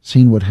Sure.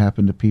 seen what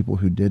happened to people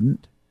who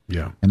didn't.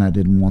 Yeah. And I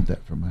didn't want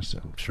that for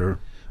myself. Sure.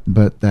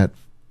 But that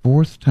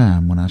 4th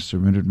time when I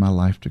surrendered my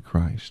life to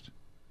Christ,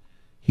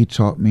 He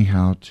taught me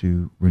how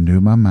to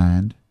renew my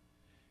mind,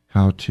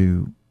 how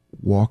to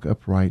walk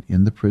upright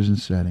in the prison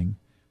setting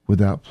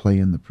without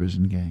playing the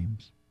prison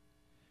games.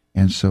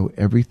 And so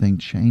everything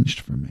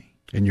changed for me.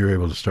 And you're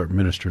able to start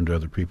ministering to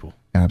other people.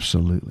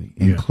 Absolutely,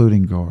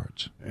 including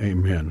guards.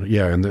 Amen.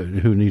 Yeah, and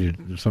who need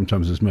it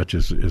sometimes as much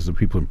as the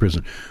people in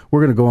prison. We're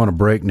going to go on a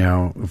break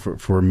now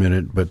for a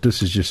minute, but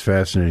this is just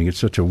fascinating. It's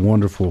such a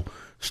wonderful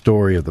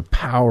story of the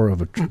power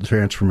of a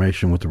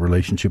transformation with the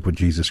relationship with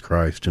Jesus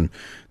Christ, and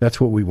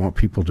that's what we want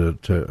people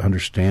to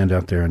understand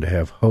out there and to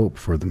have hope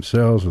for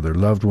themselves or their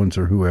loved ones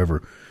or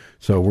whoever.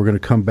 So we're going to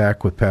come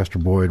back with Pastor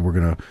Boyd. We're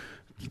going to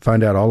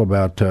find out all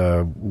about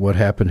what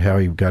happened, how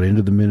he got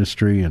into the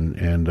ministry,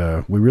 and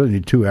we really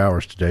need 2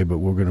 hours today, but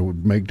we're going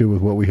to make do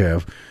with what we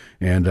have,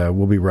 and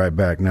we'll be right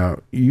back. Now,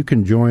 you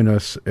can join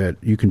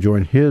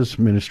his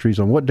ministries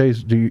on what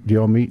days do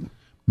y'all meet?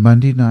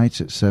 Monday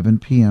nights at 7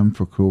 p.m.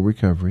 for Cool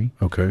Recovery.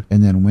 Okay.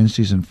 And then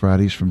Wednesdays and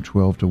Fridays from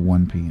 12 to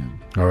 1 p.m.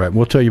 All right.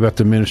 We'll tell you about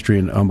the ministry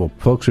in Humble.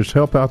 Folks, there's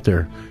help out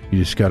there. You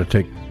just got to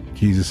take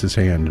Jesus'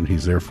 hand, and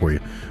he's there for you.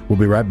 We'll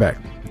be right back.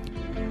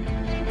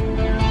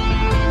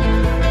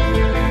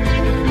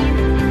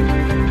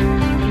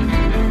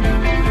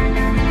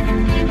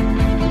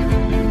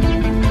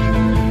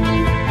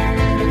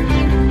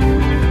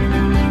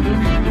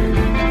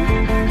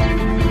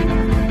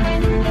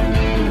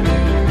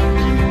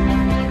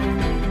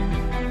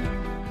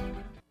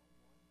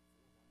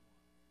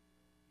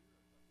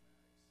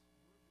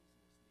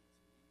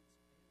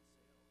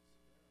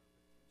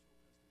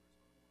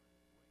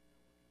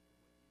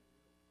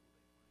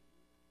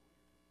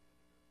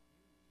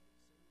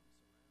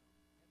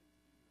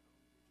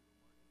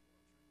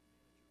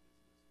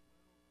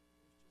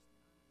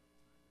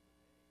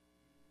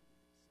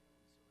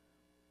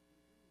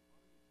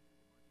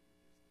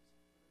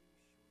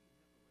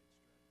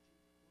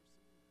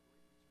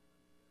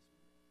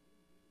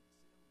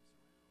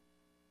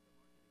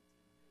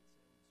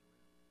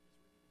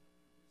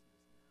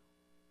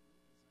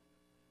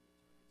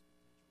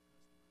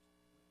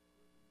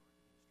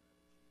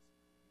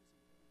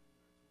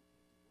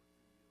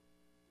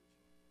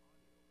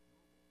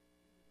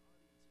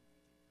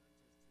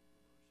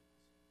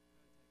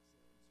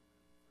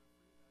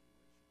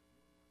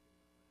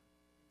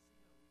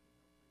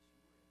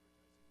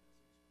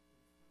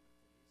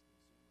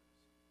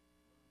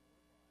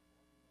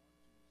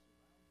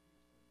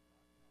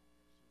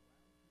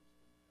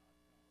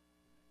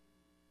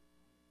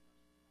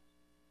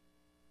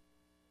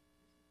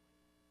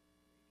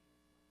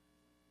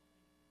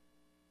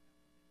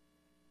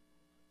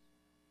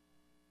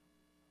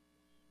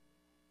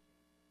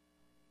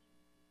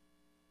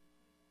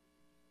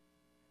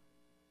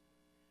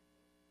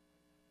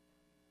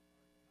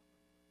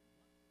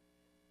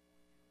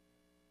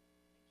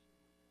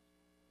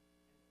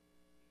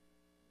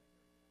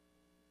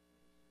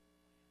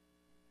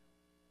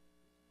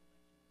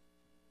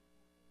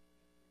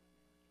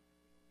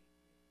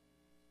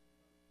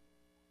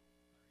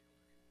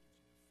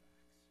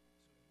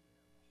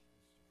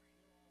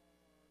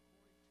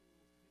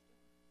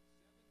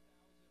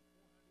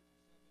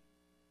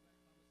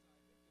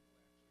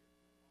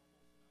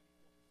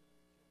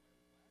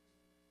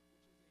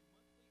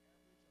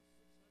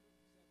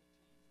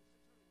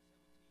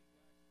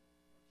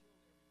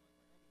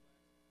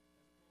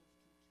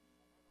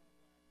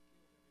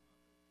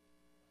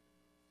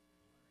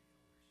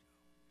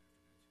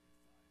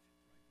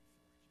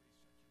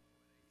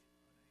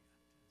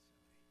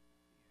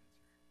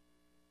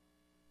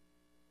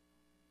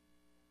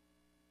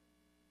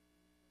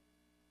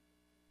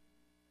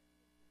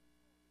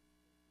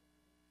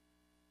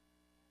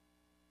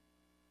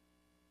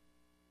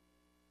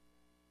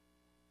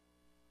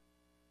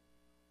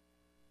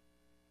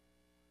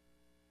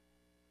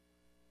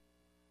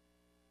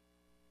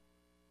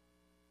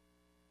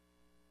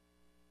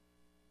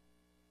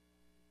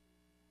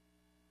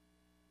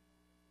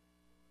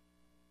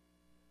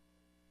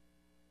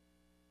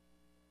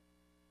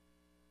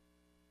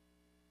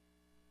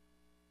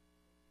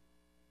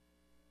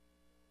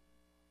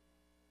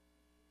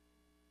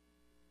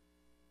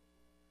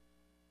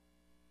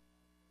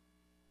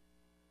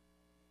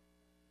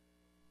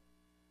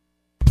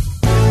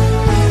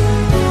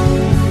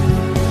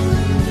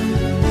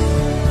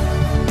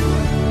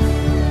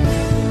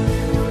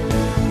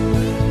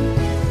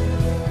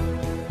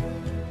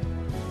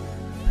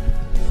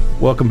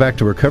 Welcome back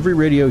to Recovery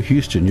Radio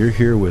Houston. You're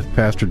here with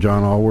Pastor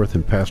John Allworth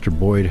and Pastor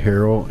Boyd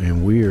Harrell,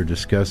 and we are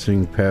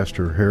discussing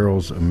Pastor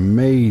Harrell's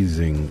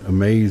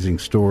amazing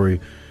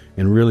story.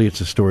 And really, it's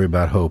a story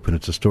about hope, and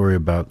it's a story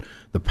about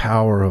the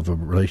power of a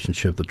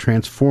relationship, the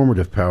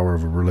transformative power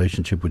of a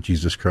relationship with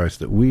Jesus Christ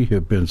that we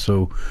have been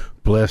so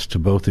blessed to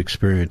both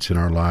experience in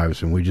our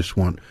lives. And we just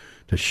want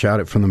to shout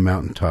it from the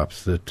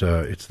mountaintops that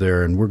it's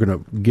there. And we're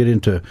going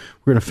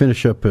to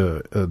finish up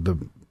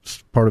the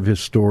part of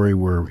his story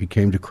where he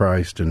came to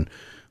Christ and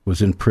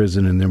was in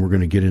prison, and then we're going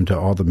to get into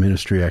all the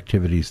ministry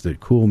activities that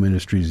Cool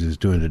Ministries is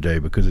doing today,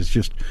 because it's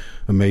just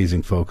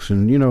amazing, folks.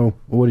 And, you know,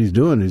 what he's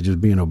doing is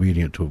just being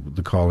obedient to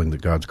the calling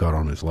that God's got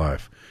on his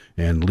life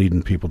and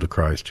leading people to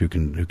Christ who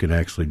can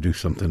actually do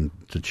something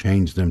to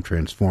change them,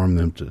 transform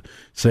them, to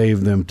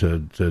save them,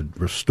 to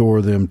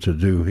restore them,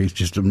 he's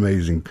just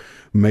amazing,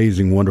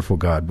 wonderful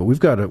God. But we've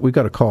got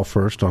a call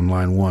first on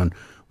line one.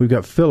 We've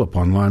got Philip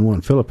on line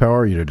one. Philip, how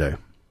are you today?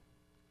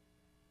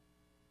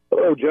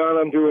 Hello, John.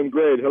 I'm doing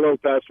great. Hello,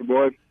 Pastor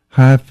Boyd.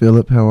 Hi,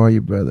 Philip. How are you,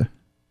 brother?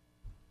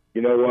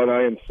 You know what?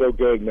 I am so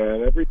good,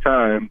 man. Every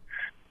time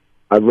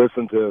I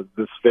listen to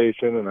this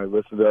station and I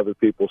listen to other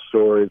people's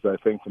stories, I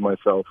think to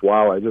myself,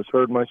 wow, I just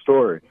heard my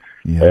story.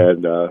 Yeah.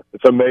 And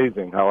it's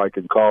amazing how I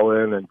can call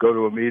in and go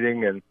to a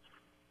meeting and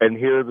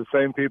hear the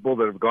same people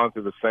that have gone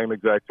through the same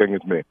exact thing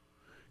as me.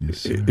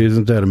 Yes,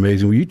 Isn't that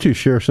amazing? Well, you two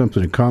share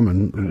something in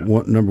common.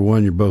 Number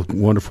one, you're both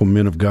wonderful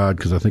men of God,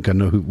 because I think I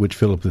know which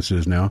Philip this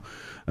is now.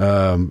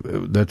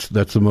 That's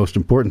the most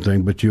important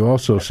thing. But you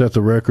also set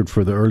the record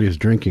for the earliest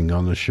drinking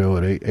on the show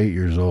at 8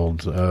 years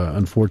old.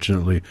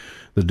 Unfortunately,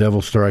 the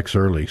devil strikes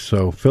early.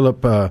 So,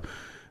 Philip,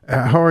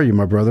 how are you,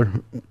 my brother?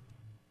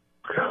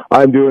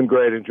 I'm doing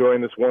great, enjoying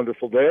this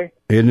wonderful day.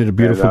 Isn't it a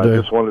beautiful day? I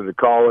just wanted to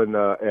call and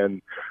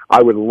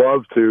I would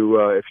love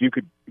to, if you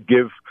could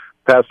give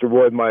Pastor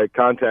Boyd my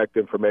contact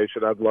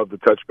information, I'd love to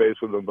touch base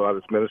with him about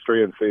his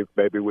ministry and see if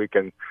maybe we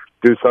can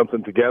do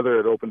something together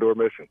at Open Door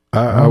Mission.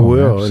 I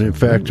will. Absolutely. And in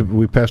fact,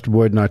 Pastor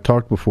Boyd and I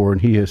talked before, and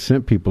he has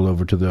sent people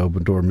over to the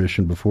Open Door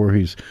Mission before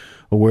he's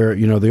aware.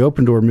 You know, the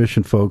Open Door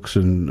Mission folks,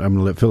 and I'm going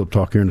to let Philip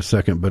talk here in a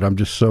second, but I'm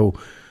just so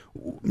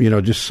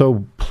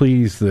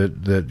pleased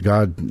that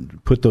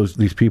God put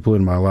these people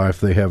in my life.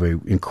 They have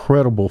an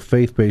incredible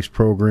faith-based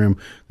program.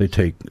 They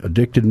take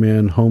addicted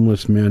men,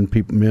 homeless men,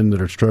 men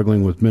that are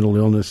struggling with mental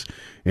illness,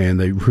 and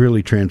they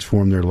really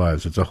transform their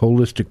lives. It's a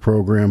holistic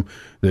program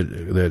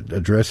that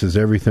addresses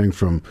everything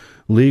from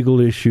legal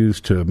issues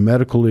to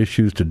medical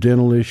issues to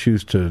dental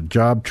issues to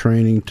job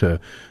training to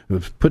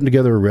putting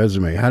together a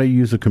resume, how to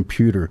use a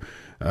computer.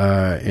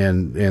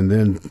 And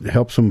then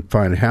helps them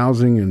find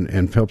housing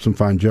and helps them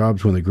find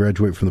jobs when they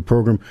graduate from the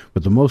program.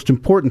 But the most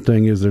important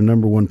thing is their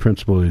number one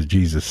principle is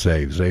Jesus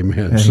saves.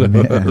 Amen.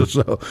 Amen.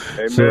 So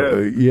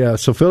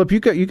Philip,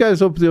 you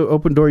guys open the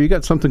Open Door. You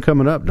got something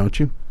coming up, don't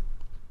you?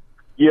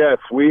 Yes,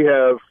 we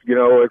have. You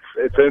know,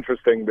 it's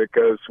interesting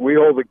because we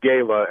hold a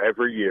gala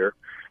every year,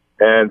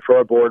 and for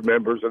our board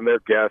members and their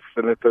guests,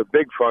 and it's a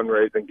big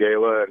fundraising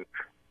gala. And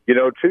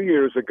 2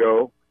 years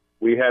ago,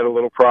 we had a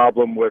little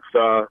problem with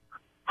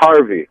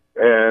Harvey,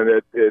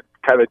 and it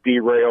kind of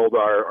derailed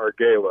our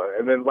gala.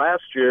 And then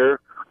last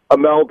year,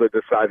 Imelda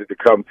decided to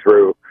come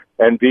through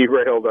and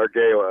derailed our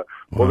gala.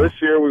 Well,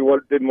 this year we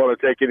didn't want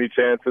to take any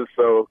chances,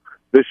 so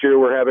this year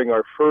we're having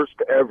our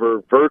first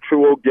ever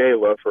virtual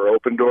gala for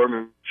Open Door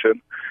Mission,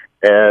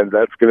 and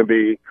that's going to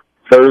be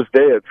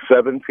Thursday at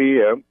 7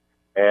 p.m.,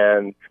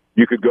 and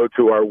you could go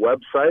to our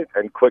website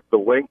and click the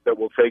link that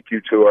will take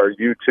you to our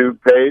YouTube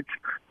page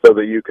so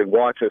that you can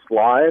watch us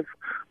live,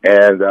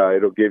 and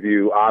it'll give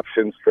you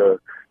options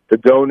to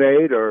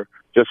donate or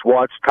just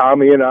watch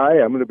Tommy and I.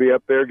 I'm going to be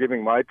up there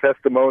giving my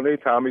testimony.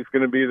 Tommy's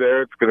going to be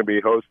there. It's going to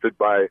be hosted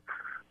by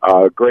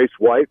Grace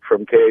White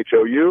from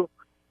KHOU,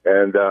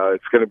 and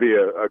it's going to be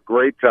a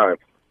great time.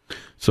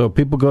 So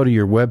people go to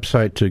your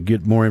website to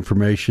get more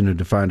information and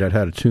to find out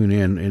how to tune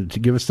in. And to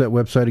give us that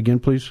website again,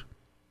 please.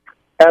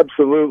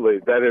 Absolutely.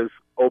 That is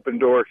Open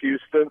Door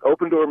Houston,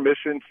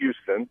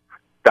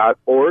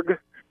 OpenDoorMissionHouston.org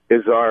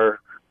is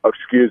our,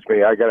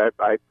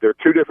 there are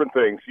two different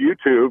things.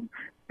 YouTube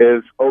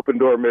is Open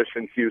Door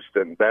Mission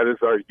Houston. That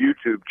is our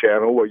YouTube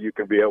channel where you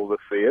can be able to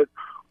see it.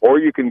 Or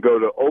you can go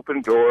to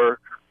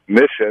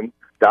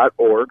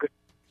OpenDoorMission.org,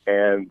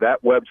 and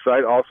that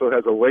website also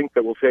has a link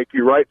that will take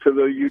you right to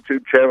the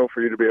YouTube channel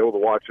for you to be able to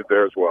watch it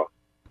there as well.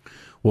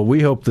 Well,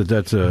 we hope that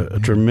that's a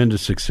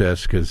tremendous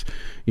success because,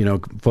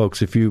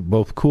 folks, if you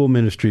both Cool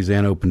Ministries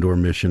and Open Door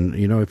Mission,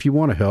 if you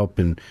want to help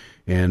and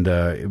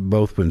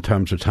both in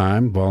terms of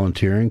time,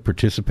 volunteering,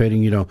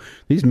 participating,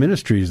 these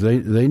ministries,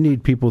 they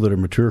need people that are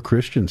mature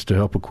Christians to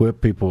help equip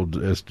people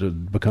as to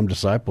become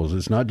disciples.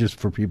 It's not just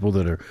for people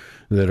that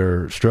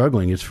are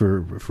struggling. It's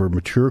for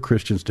mature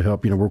Christians to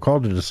help. We're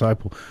called to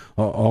disciple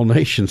all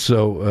nations.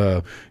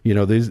 So,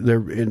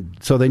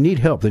 so they need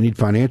help. They need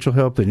financial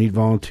help. They need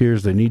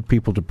volunteers. They need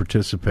people to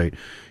participate.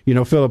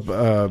 Philip,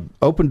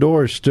 Open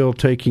Door is still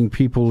taking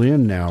people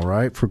in now,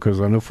 right? Because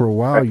I know for a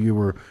while you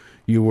were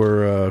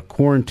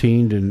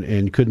quarantined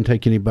and couldn't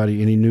take any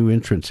new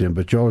entrants in,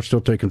 but y'all are still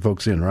taking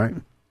folks in, right?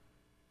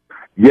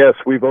 Yes,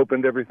 we've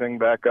opened everything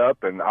back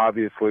up, and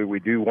obviously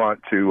we do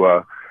want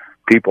to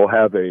people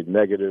have a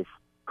negative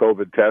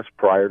COVID test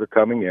prior to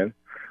coming in,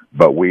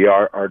 but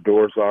our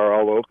doors are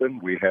all open.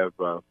 We've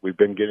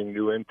been getting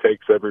new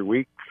intakes every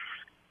week,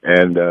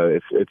 and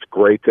it's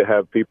great to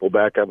have people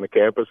back on the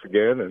campus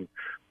again and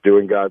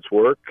doing God's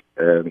work.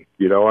 And,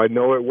 I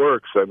know it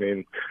works. I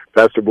mean,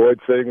 Pastor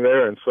Boyd's sitting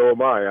there, and so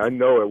am I. I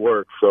know it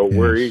works. So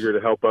we're eager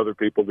to help other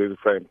people do the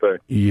same thing.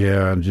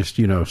 Yeah, and just,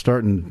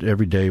 starting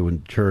every day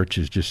when church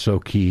is just so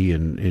key,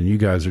 and you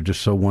guys are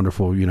just so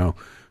wonderful,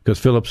 because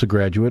Philip's a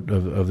graduate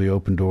of the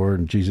Open Door,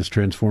 and Jesus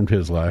transformed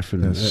his life.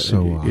 And, that's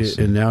so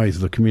awesome. And now he's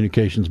the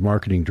communications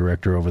marketing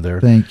director over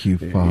there. Thank you,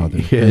 Father.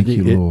 Thank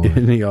you, Lord.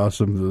 Isn't he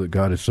awesome?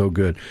 God is so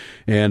good.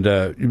 And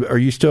are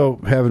you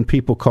still having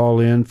people call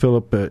in,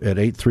 Philip, at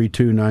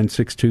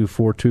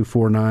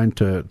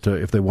 832-962-4249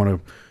 to if they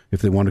want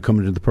to come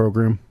into the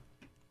program?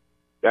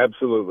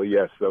 Absolutely,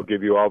 yes. They'll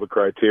give you all the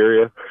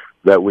criteria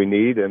that we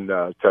need and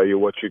tell you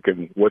what you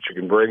can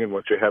bring and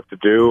what you have to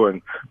do,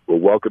 and we'll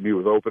welcome you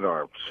with open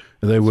arms.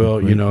 They will,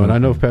 and I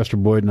know Pastor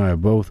Boyd and I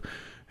have both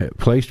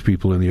placed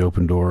people in the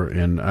Open Door,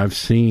 and I've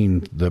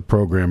seen the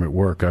program at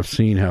work. I've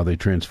seen how they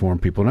transform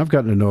people, and I've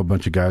gotten to know a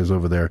bunch of guys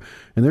over there,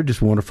 and they're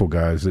just wonderful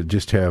guys that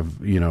just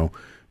have,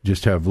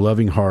 just have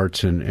loving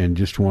hearts and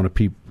just want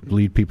to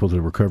lead people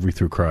to recovery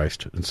through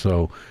Christ. And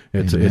so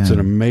it's an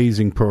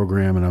amazing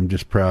program, and I'm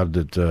just proud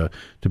that to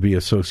be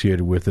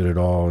associated with it at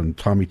all. And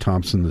Tommy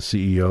Thompson, the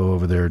CEO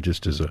over there,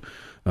 just is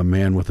a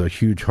man with a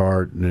huge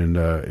heart, and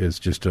is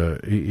just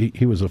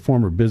he was a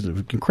former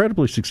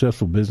incredibly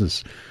successful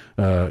business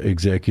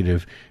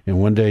executive,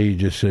 and one day he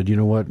just said, "You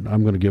know what?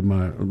 I'm going to give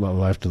my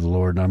life to the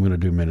Lord, and I'm going to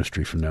do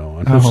ministry from now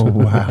on." Oh,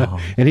 wow!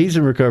 And he's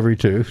in recovery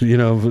too.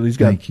 He's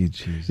got. Thank you,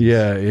 Jesus.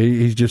 Yeah,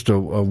 he's just a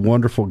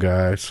wonderful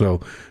guy. So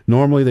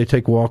normally they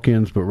take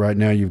walk-ins, but right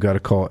now you've got to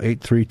call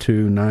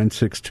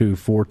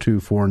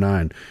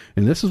 832-962-4249.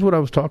 And this is what I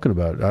was talking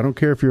about. I don't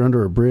care if you're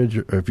under a bridge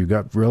or if you've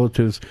got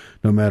relatives.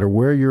 No matter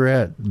where you're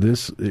at,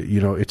 this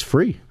it's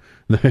free.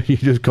 You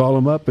just call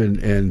them up,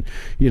 and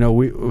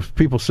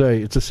people say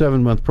it's a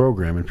 7-month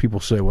program, and people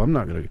say, well, I'm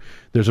not going to.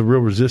 There's a real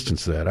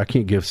resistance to that. I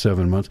can't give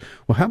 7 months.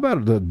 Well, how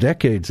about the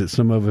decades that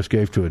some of us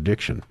gave to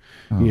addiction?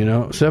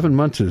 7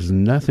 months is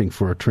nothing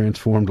for a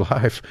transformed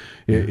life.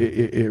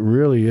 It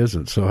really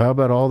isn't. So how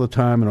about all the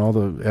time and all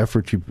the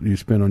effort you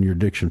spend on your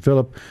addiction?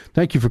 Philip,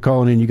 thank you for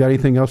calling in. You got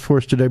anything else for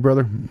us today,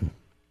 brother?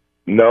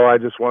 No, I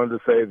just wanted to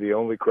say the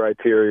only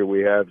criteria we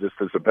have, just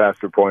as the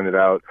pastor pointed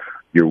out,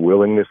 your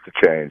willingness to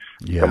change.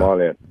 Yeah. Come on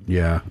in.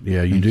 Yeah.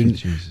 You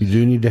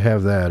do need to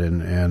have that,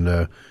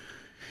 and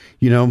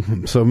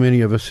so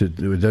many of us it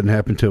doesn't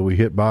happen till we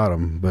hit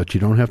bottom, but you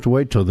don't have to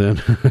wait till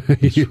then.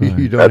 That's true.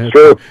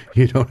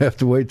 You don't have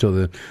to wait till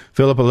then.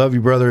 Philip, I love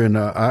you, brother, and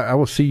I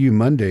will see you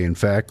Monday, in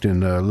fact,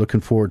 and looking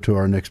forward to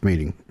our next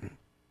meeting.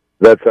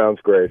 That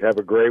sounds great. Have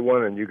a great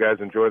one, and you guys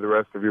enjoy the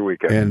rest of your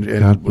weekend.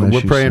 And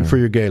we're praying for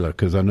your gala,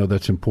 because I know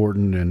that's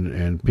important,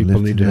 and people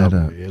need to help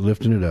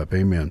lifting it up.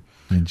 Amen.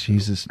 In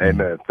Jesus'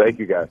 name. Amen. Thank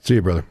you, guys. See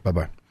you, brother.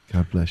 Bye-bye.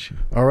 God bless you.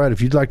 All right.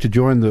 If you'd like to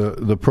join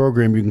the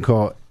program, you can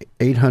call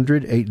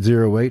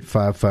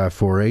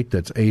 800-808-5548.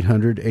 That's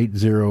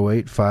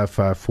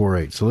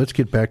 800-808-5548. So let's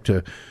get back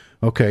to,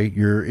 okay,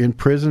 you're in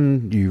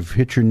prison. You've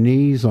hit your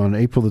knees on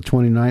April the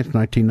 29th,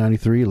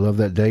 1993. Love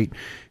that date.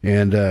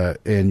 And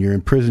you're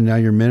in prison now.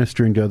 You're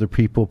ministering to other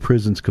people.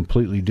 Prison's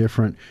completely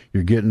different.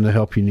 You're getting the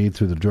help you need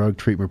through the drug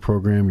treatment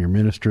program. You're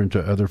ministering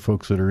to other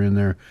folks that are in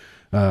there.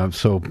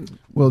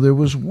 Well, there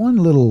was one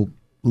little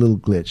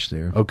glitch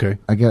there. Okay.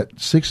 I got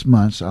 6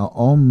 months. I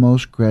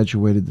almost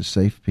graduated the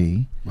Safe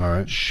P. All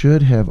right.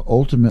 Should have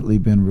ultimately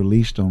been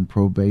released on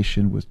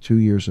probation with 2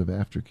 years of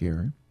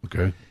aftercare.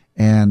 Okay.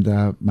 And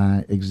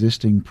my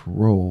existing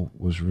parole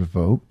was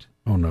revoked.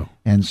 Oh, no.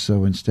 And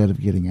so instead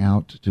of getting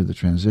out to the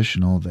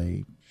transitional,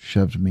 they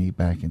shoved me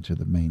back into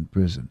the main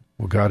prison.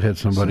 Well, God had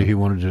somebody He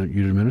wanted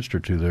you to minister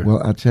to there.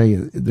 Well, I tell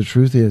you, the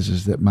truth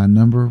is that my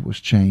number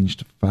was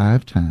changed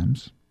 5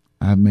 times.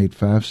 I've made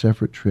 5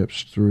 separate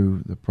trips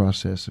through the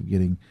process of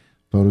getting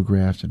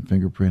photographed and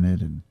fingerprinted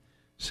and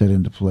set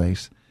into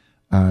place.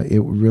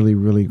 It really,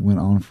 really went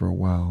on for a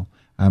while.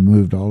 I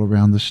moved all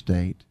around the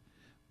state.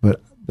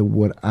 But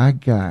what I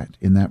got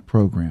in that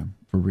program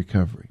for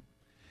recovery,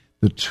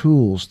 the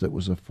tools that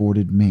was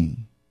afforded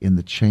me in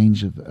the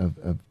change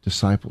of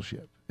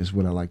discipleship is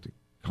what I like to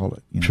call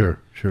it. Sure.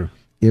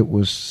 It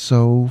was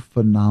so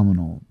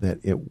phenomenal that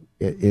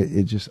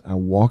it just, I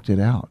walked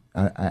it out.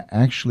 I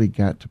actually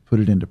got to put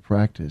it into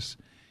practice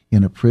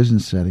in a prison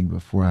setting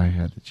before I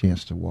had the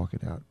chance to walk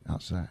it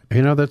outside.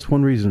 That's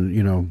one reason,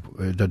 it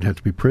doesn't have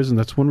to be prison.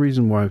 That's one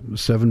reason why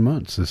 7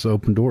 months, this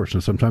open doors,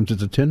 and sometimes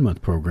it's a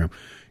 10-month program.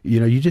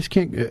 You just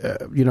can't,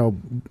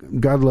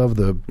 God love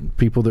the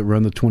people that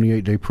run the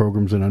 28-day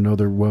programs, and I know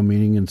they're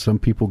well-meaning, and some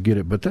people get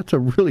it, but that's a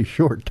really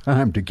short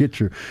time to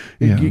get your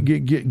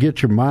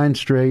get your mind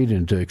straight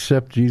and to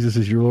accept Jesus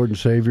as your Lord and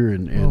Savior,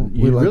 and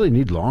you really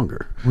need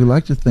longer. We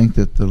like to think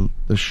that the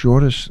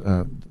shortest,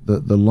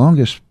 the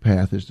longest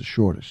path is the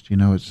shortest.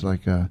 It's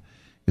like the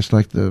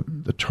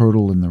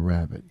turtle and the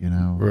rabbit.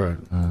 Right.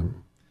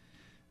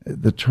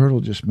 The turtle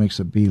just makes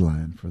a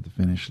beeline for the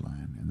finish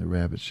line, and the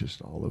rabbit's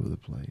just all over the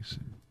place.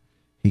 And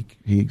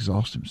he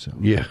exhausts himself.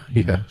 Yeah.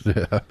 And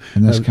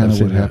that's kind of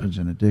what happens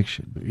in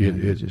addiction.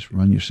 You just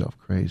run yourself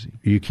crazy.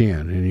 You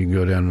can, and you can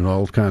go down in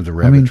all kinds of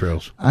rabbit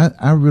trails.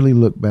 I really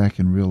look back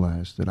and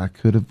realize that I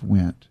could have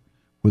went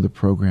with a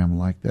program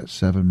like that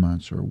 7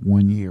 months or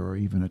 1 year or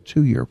even a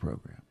 2-year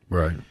program.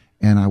 Right.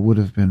 And I would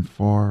have been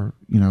far,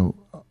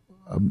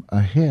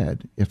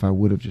 ahead if I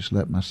would have just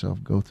let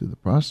myself go through the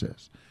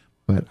process.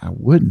 But I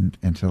wouldn't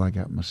until I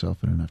got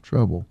myself in enough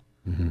trouble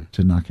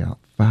to knock out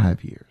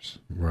 5 years.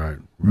 Right.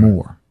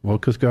 More. Well,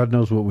 because God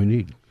knows what we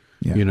need.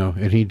 Yeah.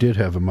 And He did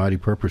have a mighty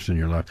purpose in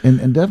your life.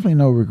 And definitely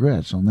no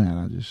regrets on that.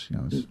 I just,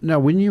 Now,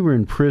 when you were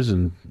in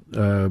prison,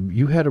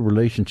 you had a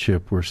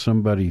relationship where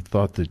somebody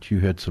thought that you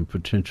had some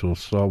potential,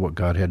 saw what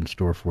God had in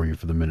store for you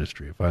for the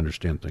ministry, if I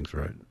understand things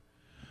right.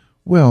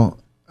 Well,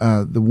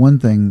 the one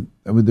thing,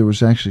 there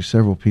was actually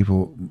several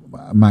people.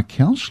 My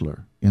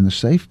counselor in the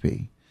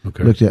SafeP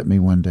looked at me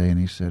one day and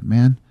he said,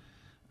 "Man,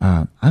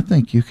 I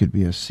think you could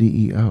be a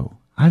CEO."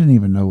 I didn't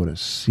even know what a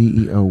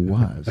CEO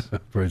was.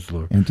 Praise the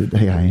Lord. And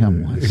today I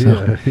am one.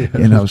 So,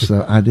 you know,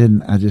 so it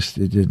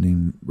didn't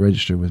even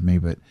register with me,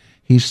 but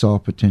he saw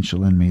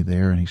potential in me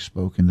there and he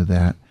spoke into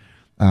that.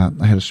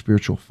 I had a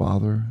spiritual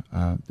father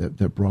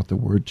that brought the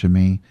word to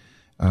me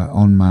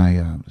on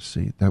my,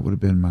 that would have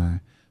been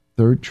my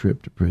third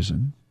trip to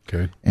prison.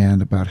 Okay.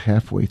 And about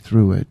halfway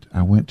through it,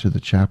 I went to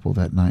the chapel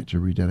that night to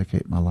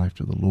rededicate my life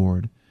to the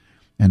Lord.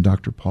 And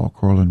Dr. Paul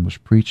Corlin was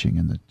preaching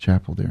in the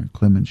chapel there in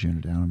Clemens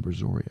Unit down in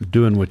Brazoria.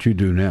 Doing what you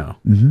do now.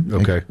 Mm-hmm.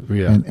 Okay,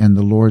 yeah. And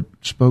the Lord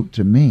spoke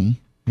to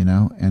me, you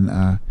know,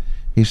 and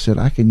he said,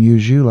 "I can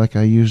use you like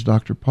I used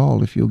Dr.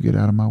 Paul if you'll get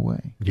out of my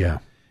way." Yeah.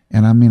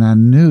 And I mean, I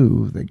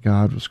knew that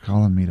God was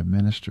calling me to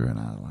minister, and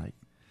I like,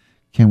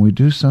 can we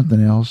do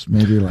something else?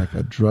 Maybe like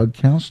a drug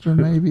counselor,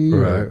 maybe,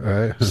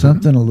 right.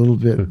 Something a little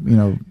bit, you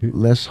know,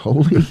 less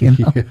holy, you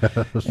know.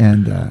 Yes.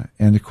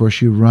 And of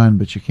course, you run,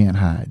 but you can't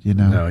hide, you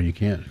know. No, you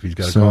can't. If he's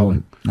got a so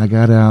calling. I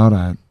got out.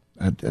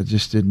 I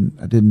just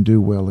didn't do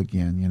well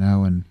again, you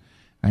know, and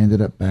I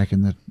ended up back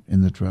in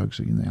the drugs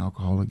and the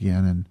alcohol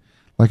again. And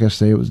like I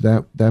say, it was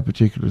that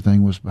particular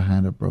thing was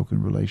behind a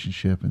broken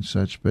relationship and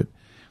such, but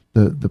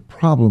the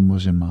problem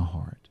was in my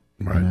heart,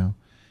 right. You know.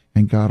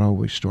 And God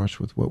always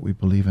starts with what we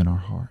believe in our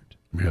heart.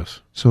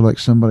 Yes. So like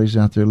somebody's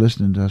out there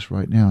listening to us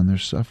right now and they're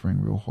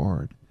suffering real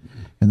hard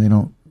and they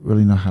don't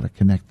really know how to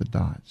connect the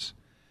dots.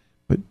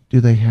 But do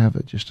they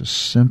have just a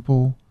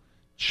simple,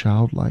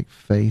 childlike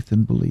faith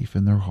and belief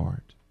in their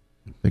heart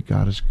that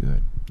God is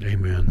good?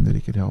 Amen. And that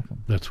he could help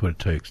them. That's what it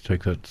takes.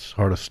 Take that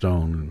heart of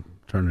stone and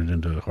turn it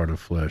into a heart of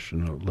flesh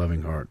and a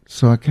loving heart.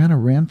 So I kind of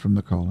ran from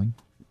the calling.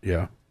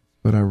 Yeah.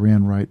 But I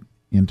ran right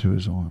into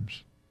his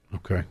arms.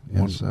 Okay.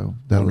 And so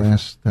that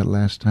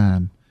last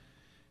time,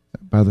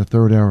 by the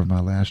third hour of my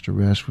last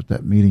arrest, with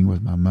that meeting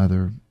with my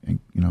mother,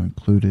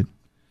 included,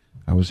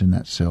 I was in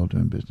that cell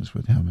doing business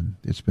with him, and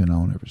it's been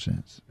on ever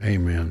since.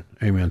 Amen.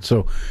 Amen.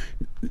 So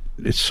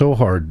it's so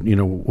hard. You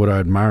know, what I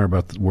admire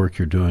about the work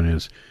you're doing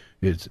is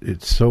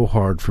it's so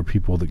hard for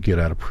people that get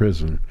out of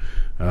prison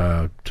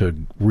to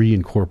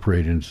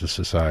reincorporate into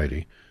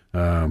society.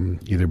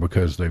 Either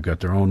because they've got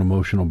their own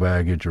emotional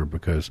baggage or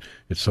because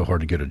it's so hard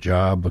to get a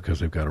job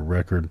because they've got a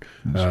record.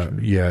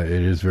 Yeah, it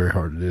is very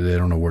hard. They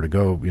don't know where to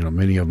go. You know,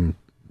 many of them,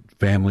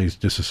 families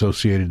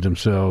disassociated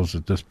themselves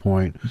at this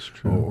point,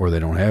 or they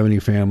don't have any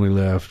family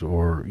left,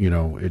 or, you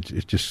know,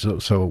 it's just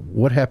so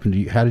what happened to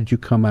you? How did you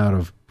come out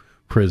of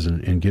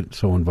prison and get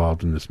so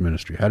involved in this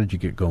ministry? How did you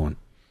get going?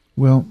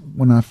 Well,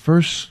 when I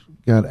first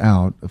got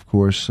out, of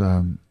course,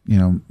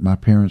 my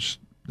parents,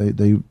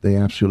 they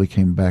absolutely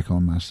came back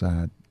on my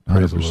side.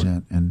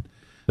 100%, and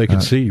they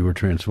could see you were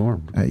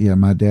transformed. Yeah,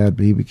 my dad,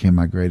 he became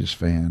my greatest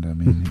fan. I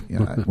mean,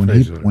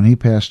 when he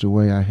passed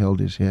away, I held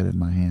his head in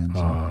my hands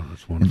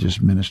and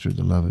just ministered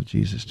the love of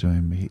Jesus to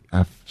him.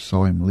 I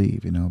saw him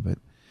leave, you know, but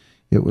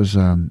it was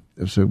a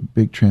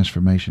big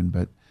transformation.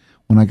 But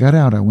when I got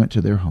out, I went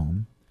to their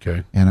home,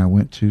 and I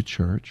went to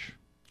church.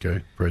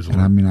 Okay, praise the Lord.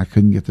 And I mean, I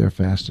couldn't get there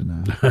fast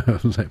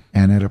enough.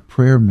 And at a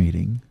prayer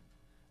meeting,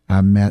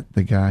 I met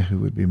the guy who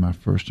would be my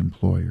first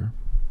employer.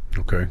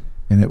 Okay.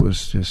 And it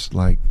was just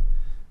like,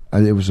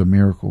 it was a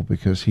miracle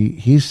because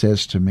he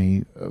says to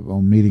me,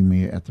 on meeting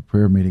me at the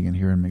prayer meeting and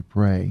hearing me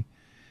pray,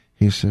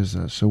 he says,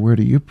 "So where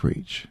do you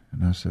preach?"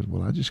 And I said,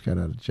 "Well, I just got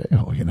out of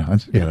jail, you know, I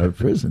just got out of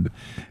prison."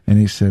 And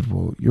he said,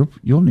 "Well,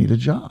 you'll need a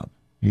job."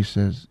 He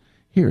says,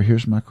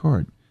 here's my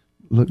card.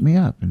 Look me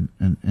up and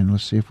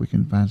let's see if we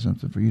can find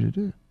something for you to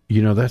do.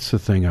 You know, that's the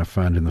thing I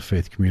find in the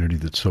faith community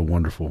that's so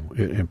wonderful,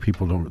 and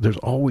people don't. There's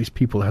always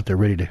people out there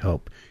ready to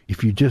help.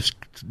 If you just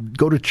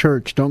go to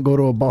church, don't go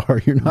to a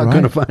bar, you're not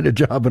going to find a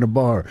job in a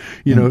bar.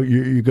 You know,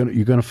 you're going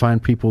to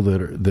find people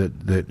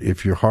that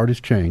if your heart is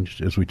changed,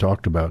 as we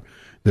talked about,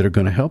 that are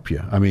going to help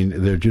you. I mean,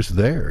 they're just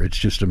there. It's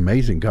just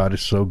amazing. God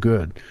is so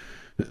good.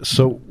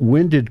 So,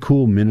 when did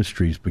Cool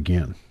Ministries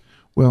begin?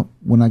 Well,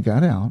 when I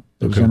got out,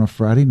 it was on a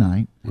Friday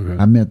night.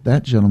 I met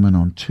that gentleman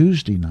on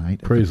Tuesday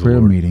night at the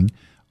prayer meeting.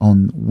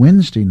 On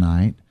Wednesday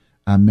night,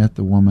 I met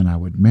the woman I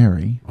would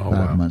marry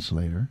 5 months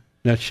later.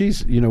 Now,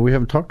 she's, we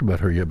haven't talked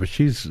about her yet, but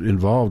she's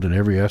involved in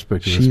every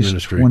aspect of this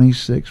ministry. She's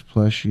 26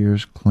 plus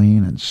years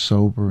clean and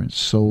sober and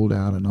sold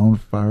out and on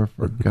fire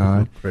for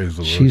God. Praise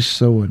the Lord. She's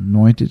so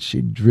anointed.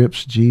 She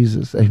drips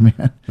Jesus.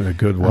 Amen. A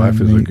good wife,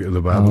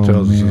 the Bible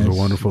tells us, is a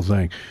wonderful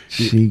thing.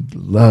 She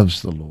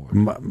loves the Lord.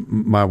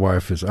 My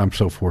wife is, I'm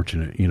so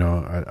fortunate. You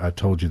know, I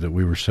told you that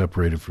we were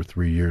separated for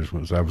 3 years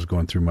when I was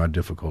going through my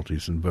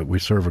difficulties, but we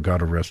serve a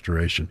God of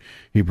restoration.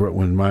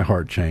 When my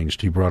heart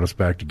changed, he brought us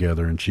back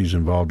together, and she's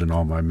involved in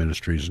all my ministries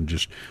and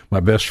just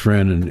my best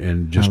friend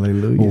and just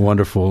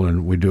wonderful,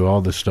 and we do all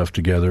this stuff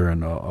together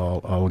and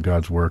all of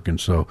God's work, and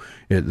so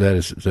that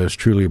is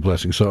truly a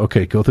blessing. So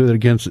go through that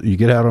again. So you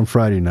get out on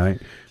Friday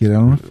night. Get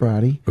out on a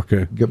Friday.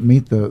 Okay.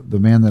 Meet the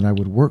man that I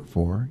would work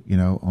for,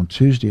 on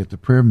Tuesday at the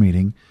prayer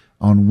meeting.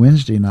 On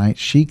Wednesday night,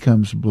 she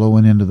comes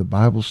blowing into the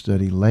Bible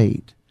study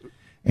late.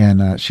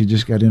 And she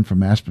just got in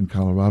from Aspen,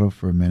 Colorado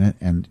for a minute,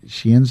 and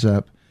she ends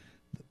up,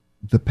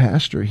 the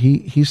pastor,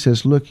 he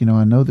says, look,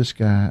 I know this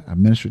guy. I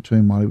ministered to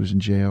him while he was in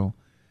jail.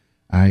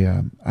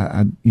 I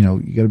you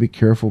got to be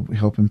careful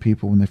helping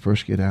people when they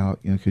first get out,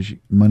 because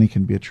money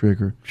can be a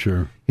trigger.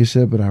 Sure. He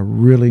said, but I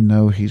really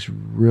know he's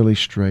really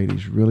straight.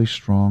 He's really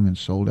strong and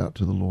sold out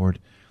to the Lord.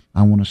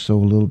 I want to sow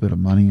a little bit of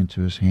money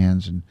into his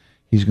hands, and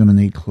he's going to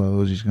need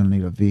clothes. He's going to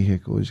need a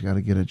vehicle. He's got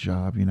to get a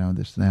job,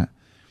 this and that.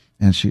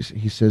 And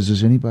he says,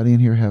 does anybody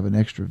in here have an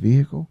extra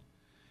vehicle?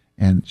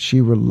 And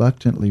she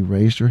reluctantly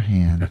raised her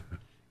hand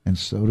and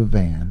sowed a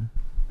van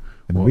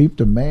and reaped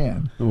a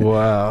man.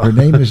 Wow. Her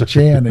name is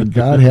Chan, and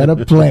God had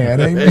a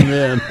plan.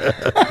 Amen.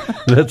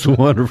 That's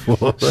wonderful.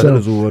 That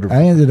is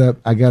wonderful.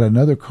 I got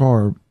another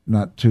car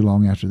not too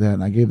long after that,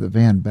 and I gave the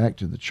van back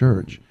to the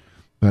church.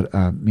 But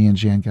me and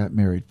Jan got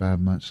married 5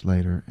 months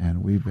later,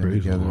 and we've been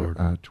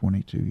together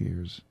 22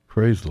 years.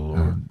 Praise the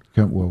Lord.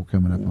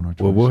 Coming up on our 20th.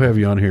 Well, we'll have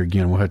you on here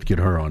again. We'll have to get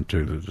her on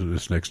too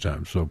this next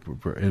time. So,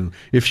 and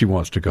if she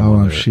wants to come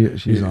on there.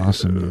 She's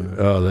awesome.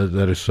 Yeah.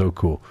 That is so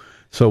cool.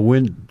 So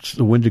when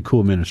did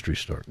Cool Ministry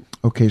start?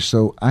 Okay,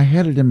 so I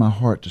had it in my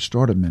heart to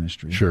start a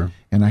ministry. Sure.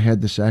 And I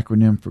had this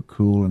acronym for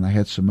Cool, and I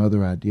had some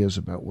other ideas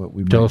about what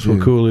we might do. Tell us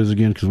what Cool is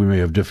again, because we may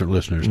have different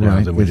listeners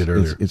now than we did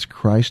earlier. It's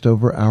Christ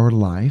over our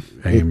life.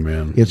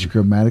 Amen. It's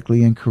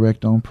grammatically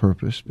incorrect on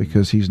purpose,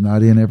 because he's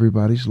not in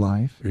everybody's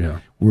life. Yeah.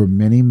 We're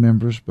many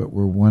members, but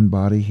we're one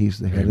body. He's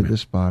the head of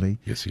this body.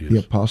 Yes, he is. The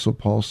Apostle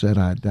Paul said,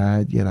 I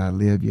died, yet I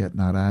live, yet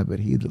not I, but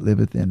he that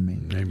liveth in me.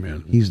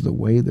 Amen. He's the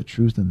way, the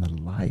truth, and the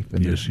life.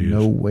 And there's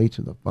no way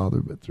to the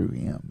Father but through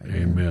him.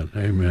 Amen.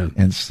 Amen.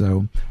 And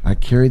so I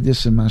carried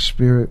this in my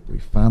spirit. We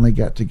finally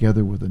got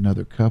together with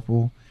another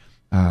couple.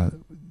 God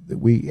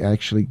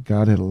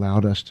had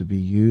allowed us to be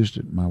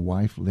used. My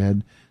wife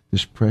led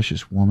this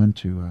precious woman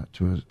to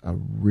a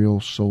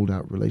real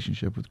sold-out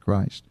relationship with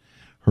Christ.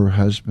 Her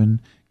husband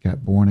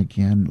got born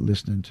again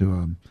listening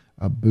to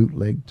a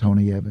bootleg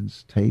Tony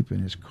Evans tape in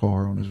his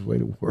car on his way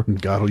to work.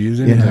 God will use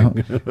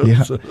anything.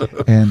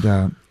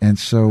 Yeah. And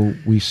so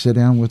we sit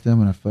down with them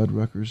in a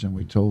Fuddruckers, and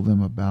we told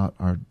them about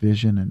our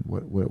vision and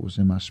what was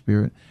in my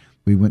spirit.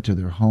 We went to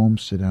their home,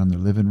 sit down in their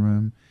living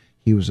room.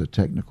 He was a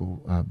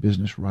technical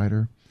business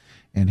writer,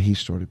 and he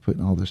started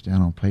putting all this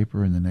down on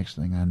paper. And the next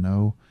thing I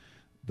know,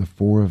 the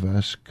four of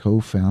us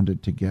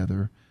co-founded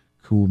together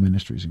Cool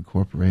Ministries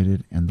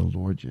Incorporated, and the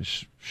Lord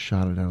just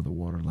shot it out of the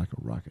water like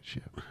a rocket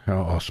ship.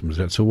 How awesome is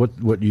that? So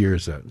what year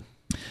is that?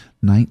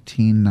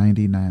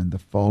 1999. The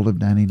fall of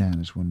 99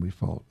 is when we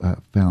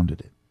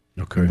founded it.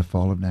 Okay. In the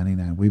fall of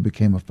 99. We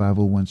became a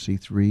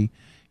 501c3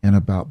 in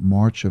about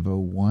March of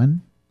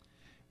 01,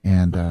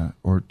 and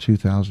or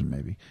 2000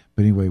 maybe.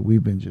 But anyway,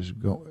 we've been just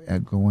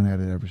going at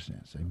it ever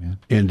since. Amen.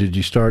 And did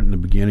you start in the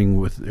beginning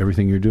with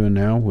everything you're doing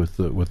now, with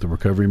the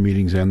recovery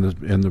meetings and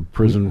the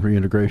prison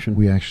reintegration?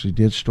 We actually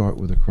did start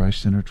with a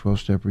Christ Center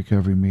 12-step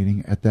recovery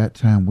meeting. At that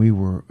time, we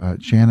were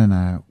Jan and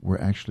I were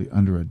actually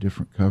under a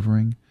different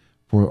covering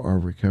for our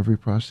recovery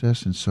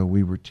process, and so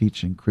we were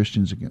teaching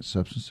Christians against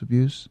substance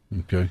abuse.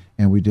 Okay.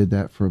 And we did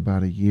that for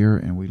about a year,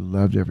 and we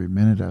loved every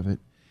minute of it.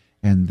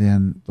 And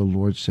then the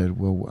Lord said,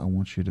 "Well, I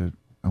want you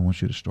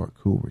to start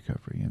Cool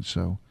Recovery." And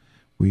so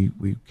we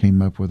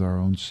came up with our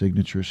own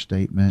signature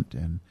statement,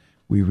 and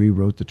we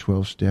rewrote the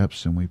 12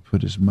 steps, and we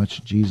put as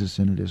much Jesus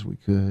in it as we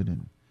could.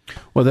 And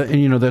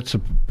that's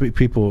a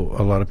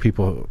lot of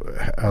people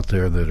out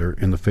there that are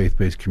in the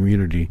faith-based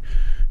community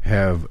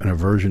have an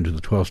aversion to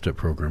the 12-step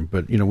program.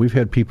 But we've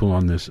had people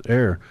on this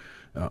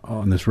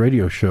on this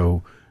radio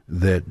show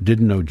that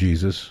didn't know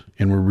Jesus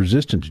and were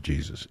resistant to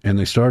Jesus. And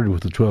they started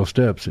with the 12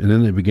 steps, and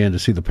then they began to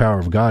see the power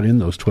of God in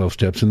those 12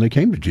 steps, and they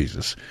came to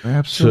Jesus.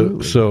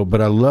 Absolutely.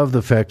 But I love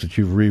the fact that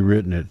you've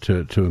rewritten it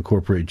to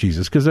incorporate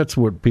Jesus, because that's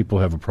what people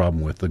have a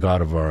problem with, the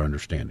God of our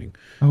understanding.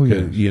 Oh,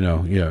 yes.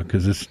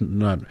 Because it's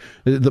not...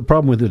 The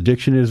problem with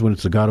addiction is when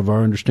it's the God of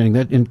our understanding,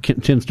 that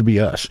tends to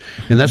be us,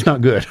 and that's not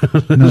good.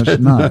 No, it's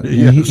not.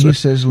 He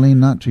says, lean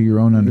not to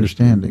your own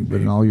understanding, but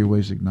in all your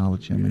ways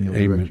acknowledge him, and he'll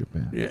direct your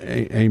path.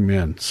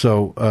 Amen.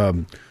 So...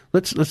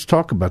 Let's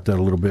talk about that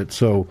a little bit.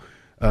 So,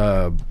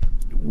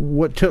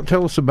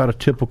 tell us about a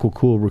typical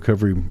Cool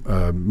Recovery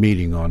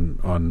meeting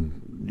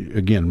on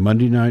again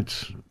Monday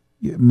nights.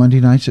 Monday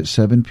nights at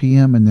 7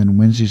 p.m. and then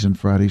Wednesdays and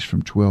Fridays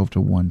from 12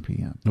 to 1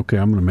 p.m. Okay,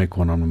 I'm going to make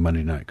one on a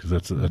Monday night, because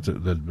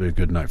that'd be a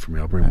good night for me.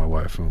 I'll bring my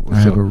wife. I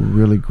have a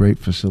really great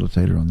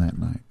facilitator on that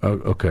night. Oh,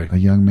 okay. A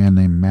young man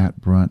named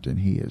Matt Brunt, and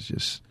he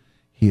is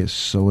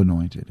so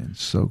anointed and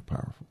so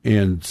powerful.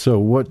 And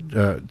so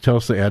tell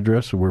us the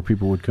address of where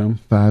people would come.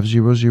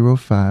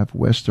 5005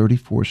 West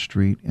 34th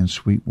Street in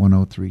Suite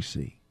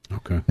 103C.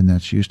 Okay. And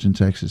that's Houston,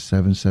 Texas,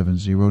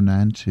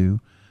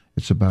 77092.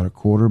 It's about a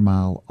quarter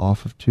mile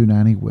off of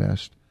 290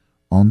 West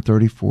on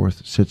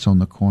 34th. Sits on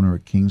the corner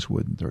of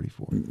Kingswood and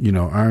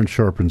 34th. Iron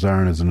sharpens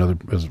iron as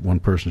one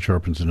person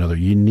sharpens another.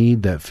 You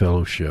need that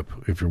fellowship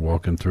if you're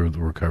walking through the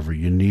recovery.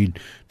 You need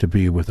to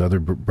be with other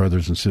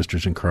brothers and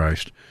sisters in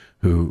Christ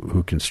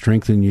who can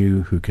strengthen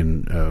you, who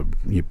can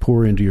you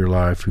pour into your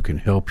life, who can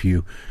help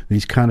you.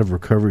 These kind of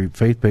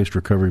faith-based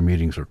recovery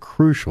meetings are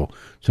crucial,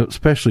 so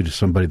especially to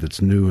somebody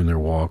that's new in their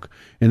walk.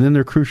 And then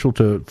they're crucial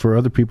for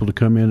other people to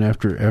come in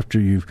after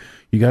you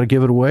got to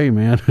give it away,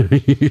 man.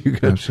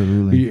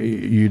 Absolutely.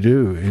 You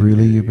do.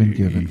 Freely you've been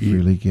given,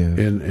 freely give.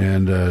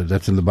 And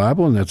that's in the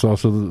Bible, and that's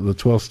also the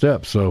 12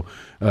 steps. So,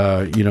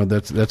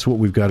 that's what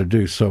we've got to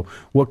do. So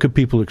what could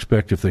people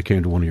expect if they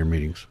came to one of your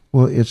meetings?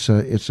 Well, it's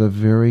a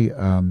very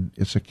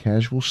it's a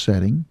casual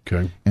setting.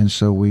 Okay. And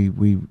so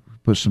we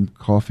put some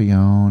coffee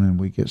on, and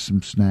we get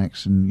some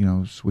snacks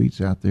and sweets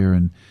out there,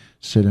 and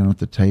sit down at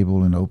the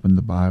table and open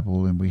the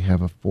Bible, and we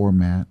have a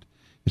format.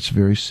 It's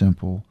very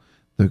simple.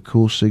 The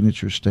Cool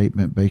signature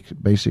statement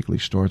basically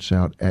starts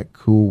out, at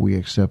Cool we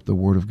accept the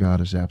Word of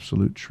God as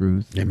absolute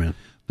truth. Amen.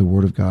 The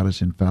Word of God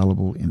is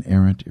infallible,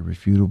 inerrant,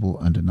 irrefutable,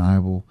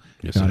 undeniable,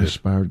 Yes,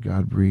 God-inspired,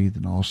 God-breathed,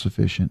 and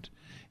all-sufficient.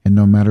 And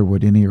no matter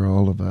what any or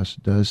all of us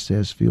does,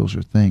 says, feels,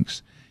 or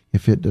thinks,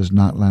 if it does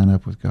not line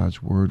up with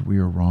God's Word, we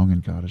are wrong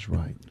and God is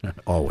right.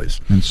 Always.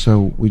 And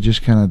so we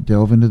just kind of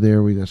delve into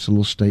there. That's a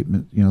little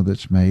statement,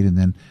 that's made, and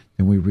then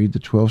we read the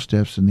 12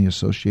 steps and the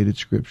associated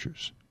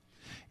scriptures.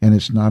 And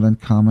it's not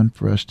uncommon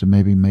for us to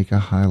maybe make a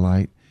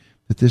highlight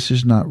that this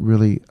is not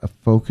really a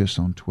focus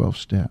on 12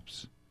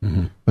 steps,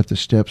 but the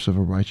steps of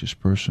a righteous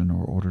person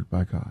are ordered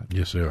by God.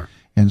 Yes, they are.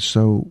 And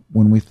so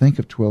when we think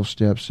of 12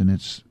 steps in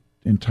its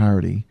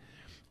entirety,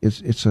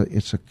 it's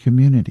a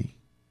community.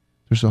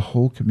 There's a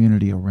whole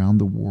community around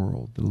the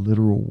world, the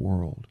literal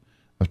world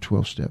of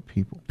 12-step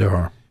people. There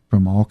are.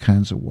 From all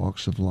kinds of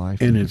walks of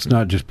life. And it's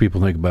not just people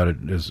think about it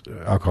as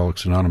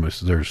Alcoholics Anonymous.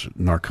 There's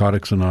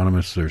Narcotics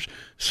Anonymous. There's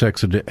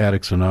Sex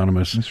Addicts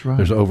Anonymous. That's right.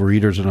 There's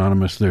Overeaters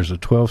Anonymous. There's a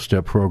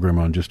 12-step program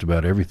on just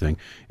about everything.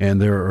 And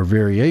there are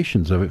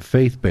variations of it,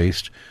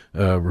 faith-based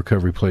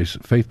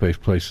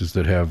faith-based places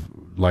that have,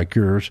 like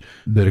yours,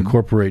 that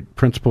incorporate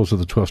principles of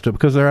the 12-step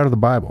because they're out of the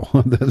Bible.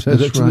 That's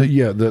right.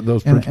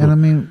 Those principles. And I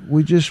mean,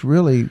 we just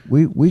really,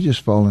 we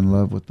just fall in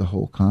love with the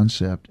whole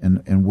concept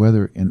and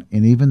whether, and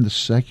even the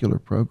secular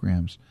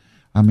programs.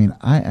 I mean,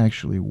 I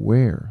actually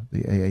wear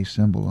the AA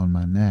symbol on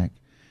my neck,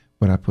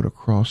 but I put a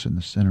cross in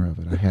the center of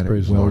it. I had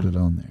it welded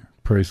on there.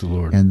 Praise the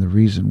Lord. And the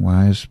reason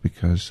why is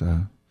because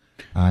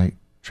I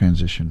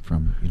transitioned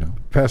from,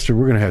 Pastor,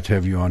 we're going to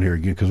have you on here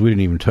again because we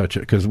didn't even touch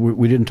it because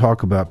we didn't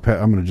talk about,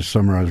 I'm going to just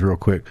summarize real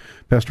quick.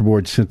 Pastor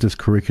Boyd sent this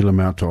curriculum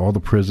out to all the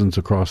prisons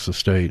across the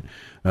state.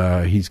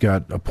 He's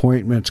got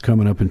appointments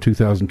coming up in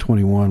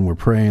 2021. We're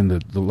praying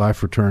that the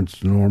life returns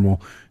to normal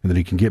and that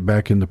he can get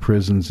back in the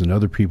prisons, and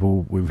other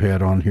people we've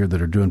had on here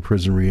that are doing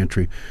prison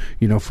reentry.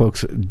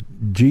 Folks,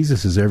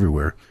 Jesus is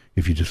everywhere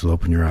if you just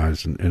open your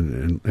eyes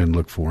and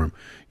look for him.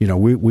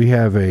 We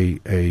have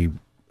a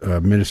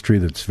ministry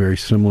that's very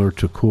similar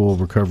to Cool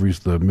Recovery's,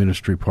 the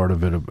ministry part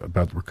of it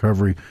about the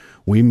recovery.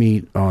 We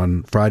meet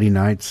on Friday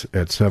nights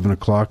at 7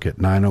 o'clock at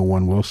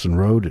 901 Wilson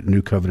Road at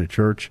New Covenant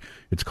Church.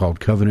 It's called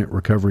Covenant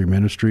Recovery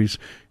Ministries,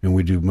 and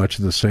we do much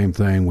of the same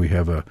thing. We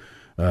have a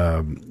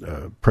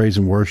praise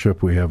and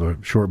worship. We have a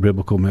short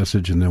biblical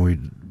message, and then we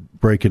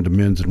break into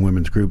men's and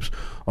women's groups.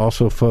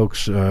 Also,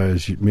 folks,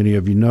 as many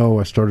of you know,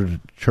 we started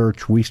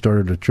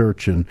a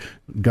church, and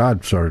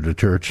God started a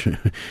church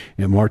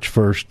in March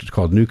 1st. It's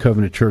called New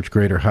Covenant Church,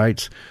 Greater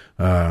Heights.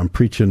 I'm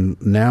preaching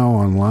now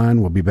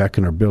online. We'll be back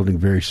in our building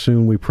very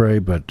soon, we pray,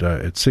 but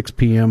at 6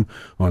 p.m.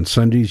 on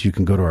Sundays, you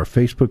can go to our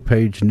Facebook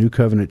page, New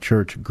Covenant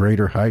Church,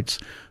 Greater Heights.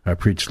 I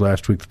preached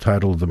last week. The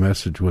title of the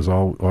message was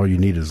All You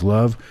Need Is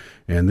Love.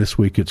 And this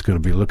week it's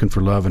going to be Looking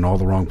for Love in All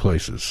the Wrong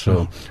Places.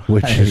 So,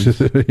 which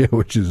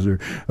is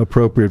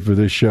appropriate for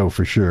this show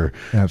for sure.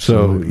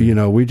 Absolutely.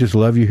 So, we just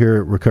love you here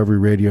at Recovery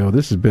Radio.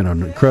 This has been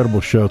an incredible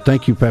show.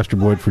 Thank you, Pastor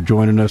Boyd, for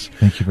joining us.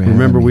 Thank you for having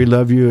me. Remember, we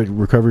love you at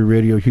Recovery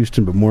Radio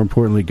Houston, but more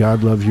importantly,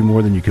 God loves you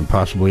more than you can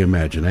possibly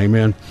imagine.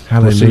 Amen.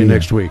 Hallelujah. We'll see you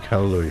next week.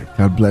 Hallelujah.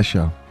 God bless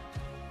y'all.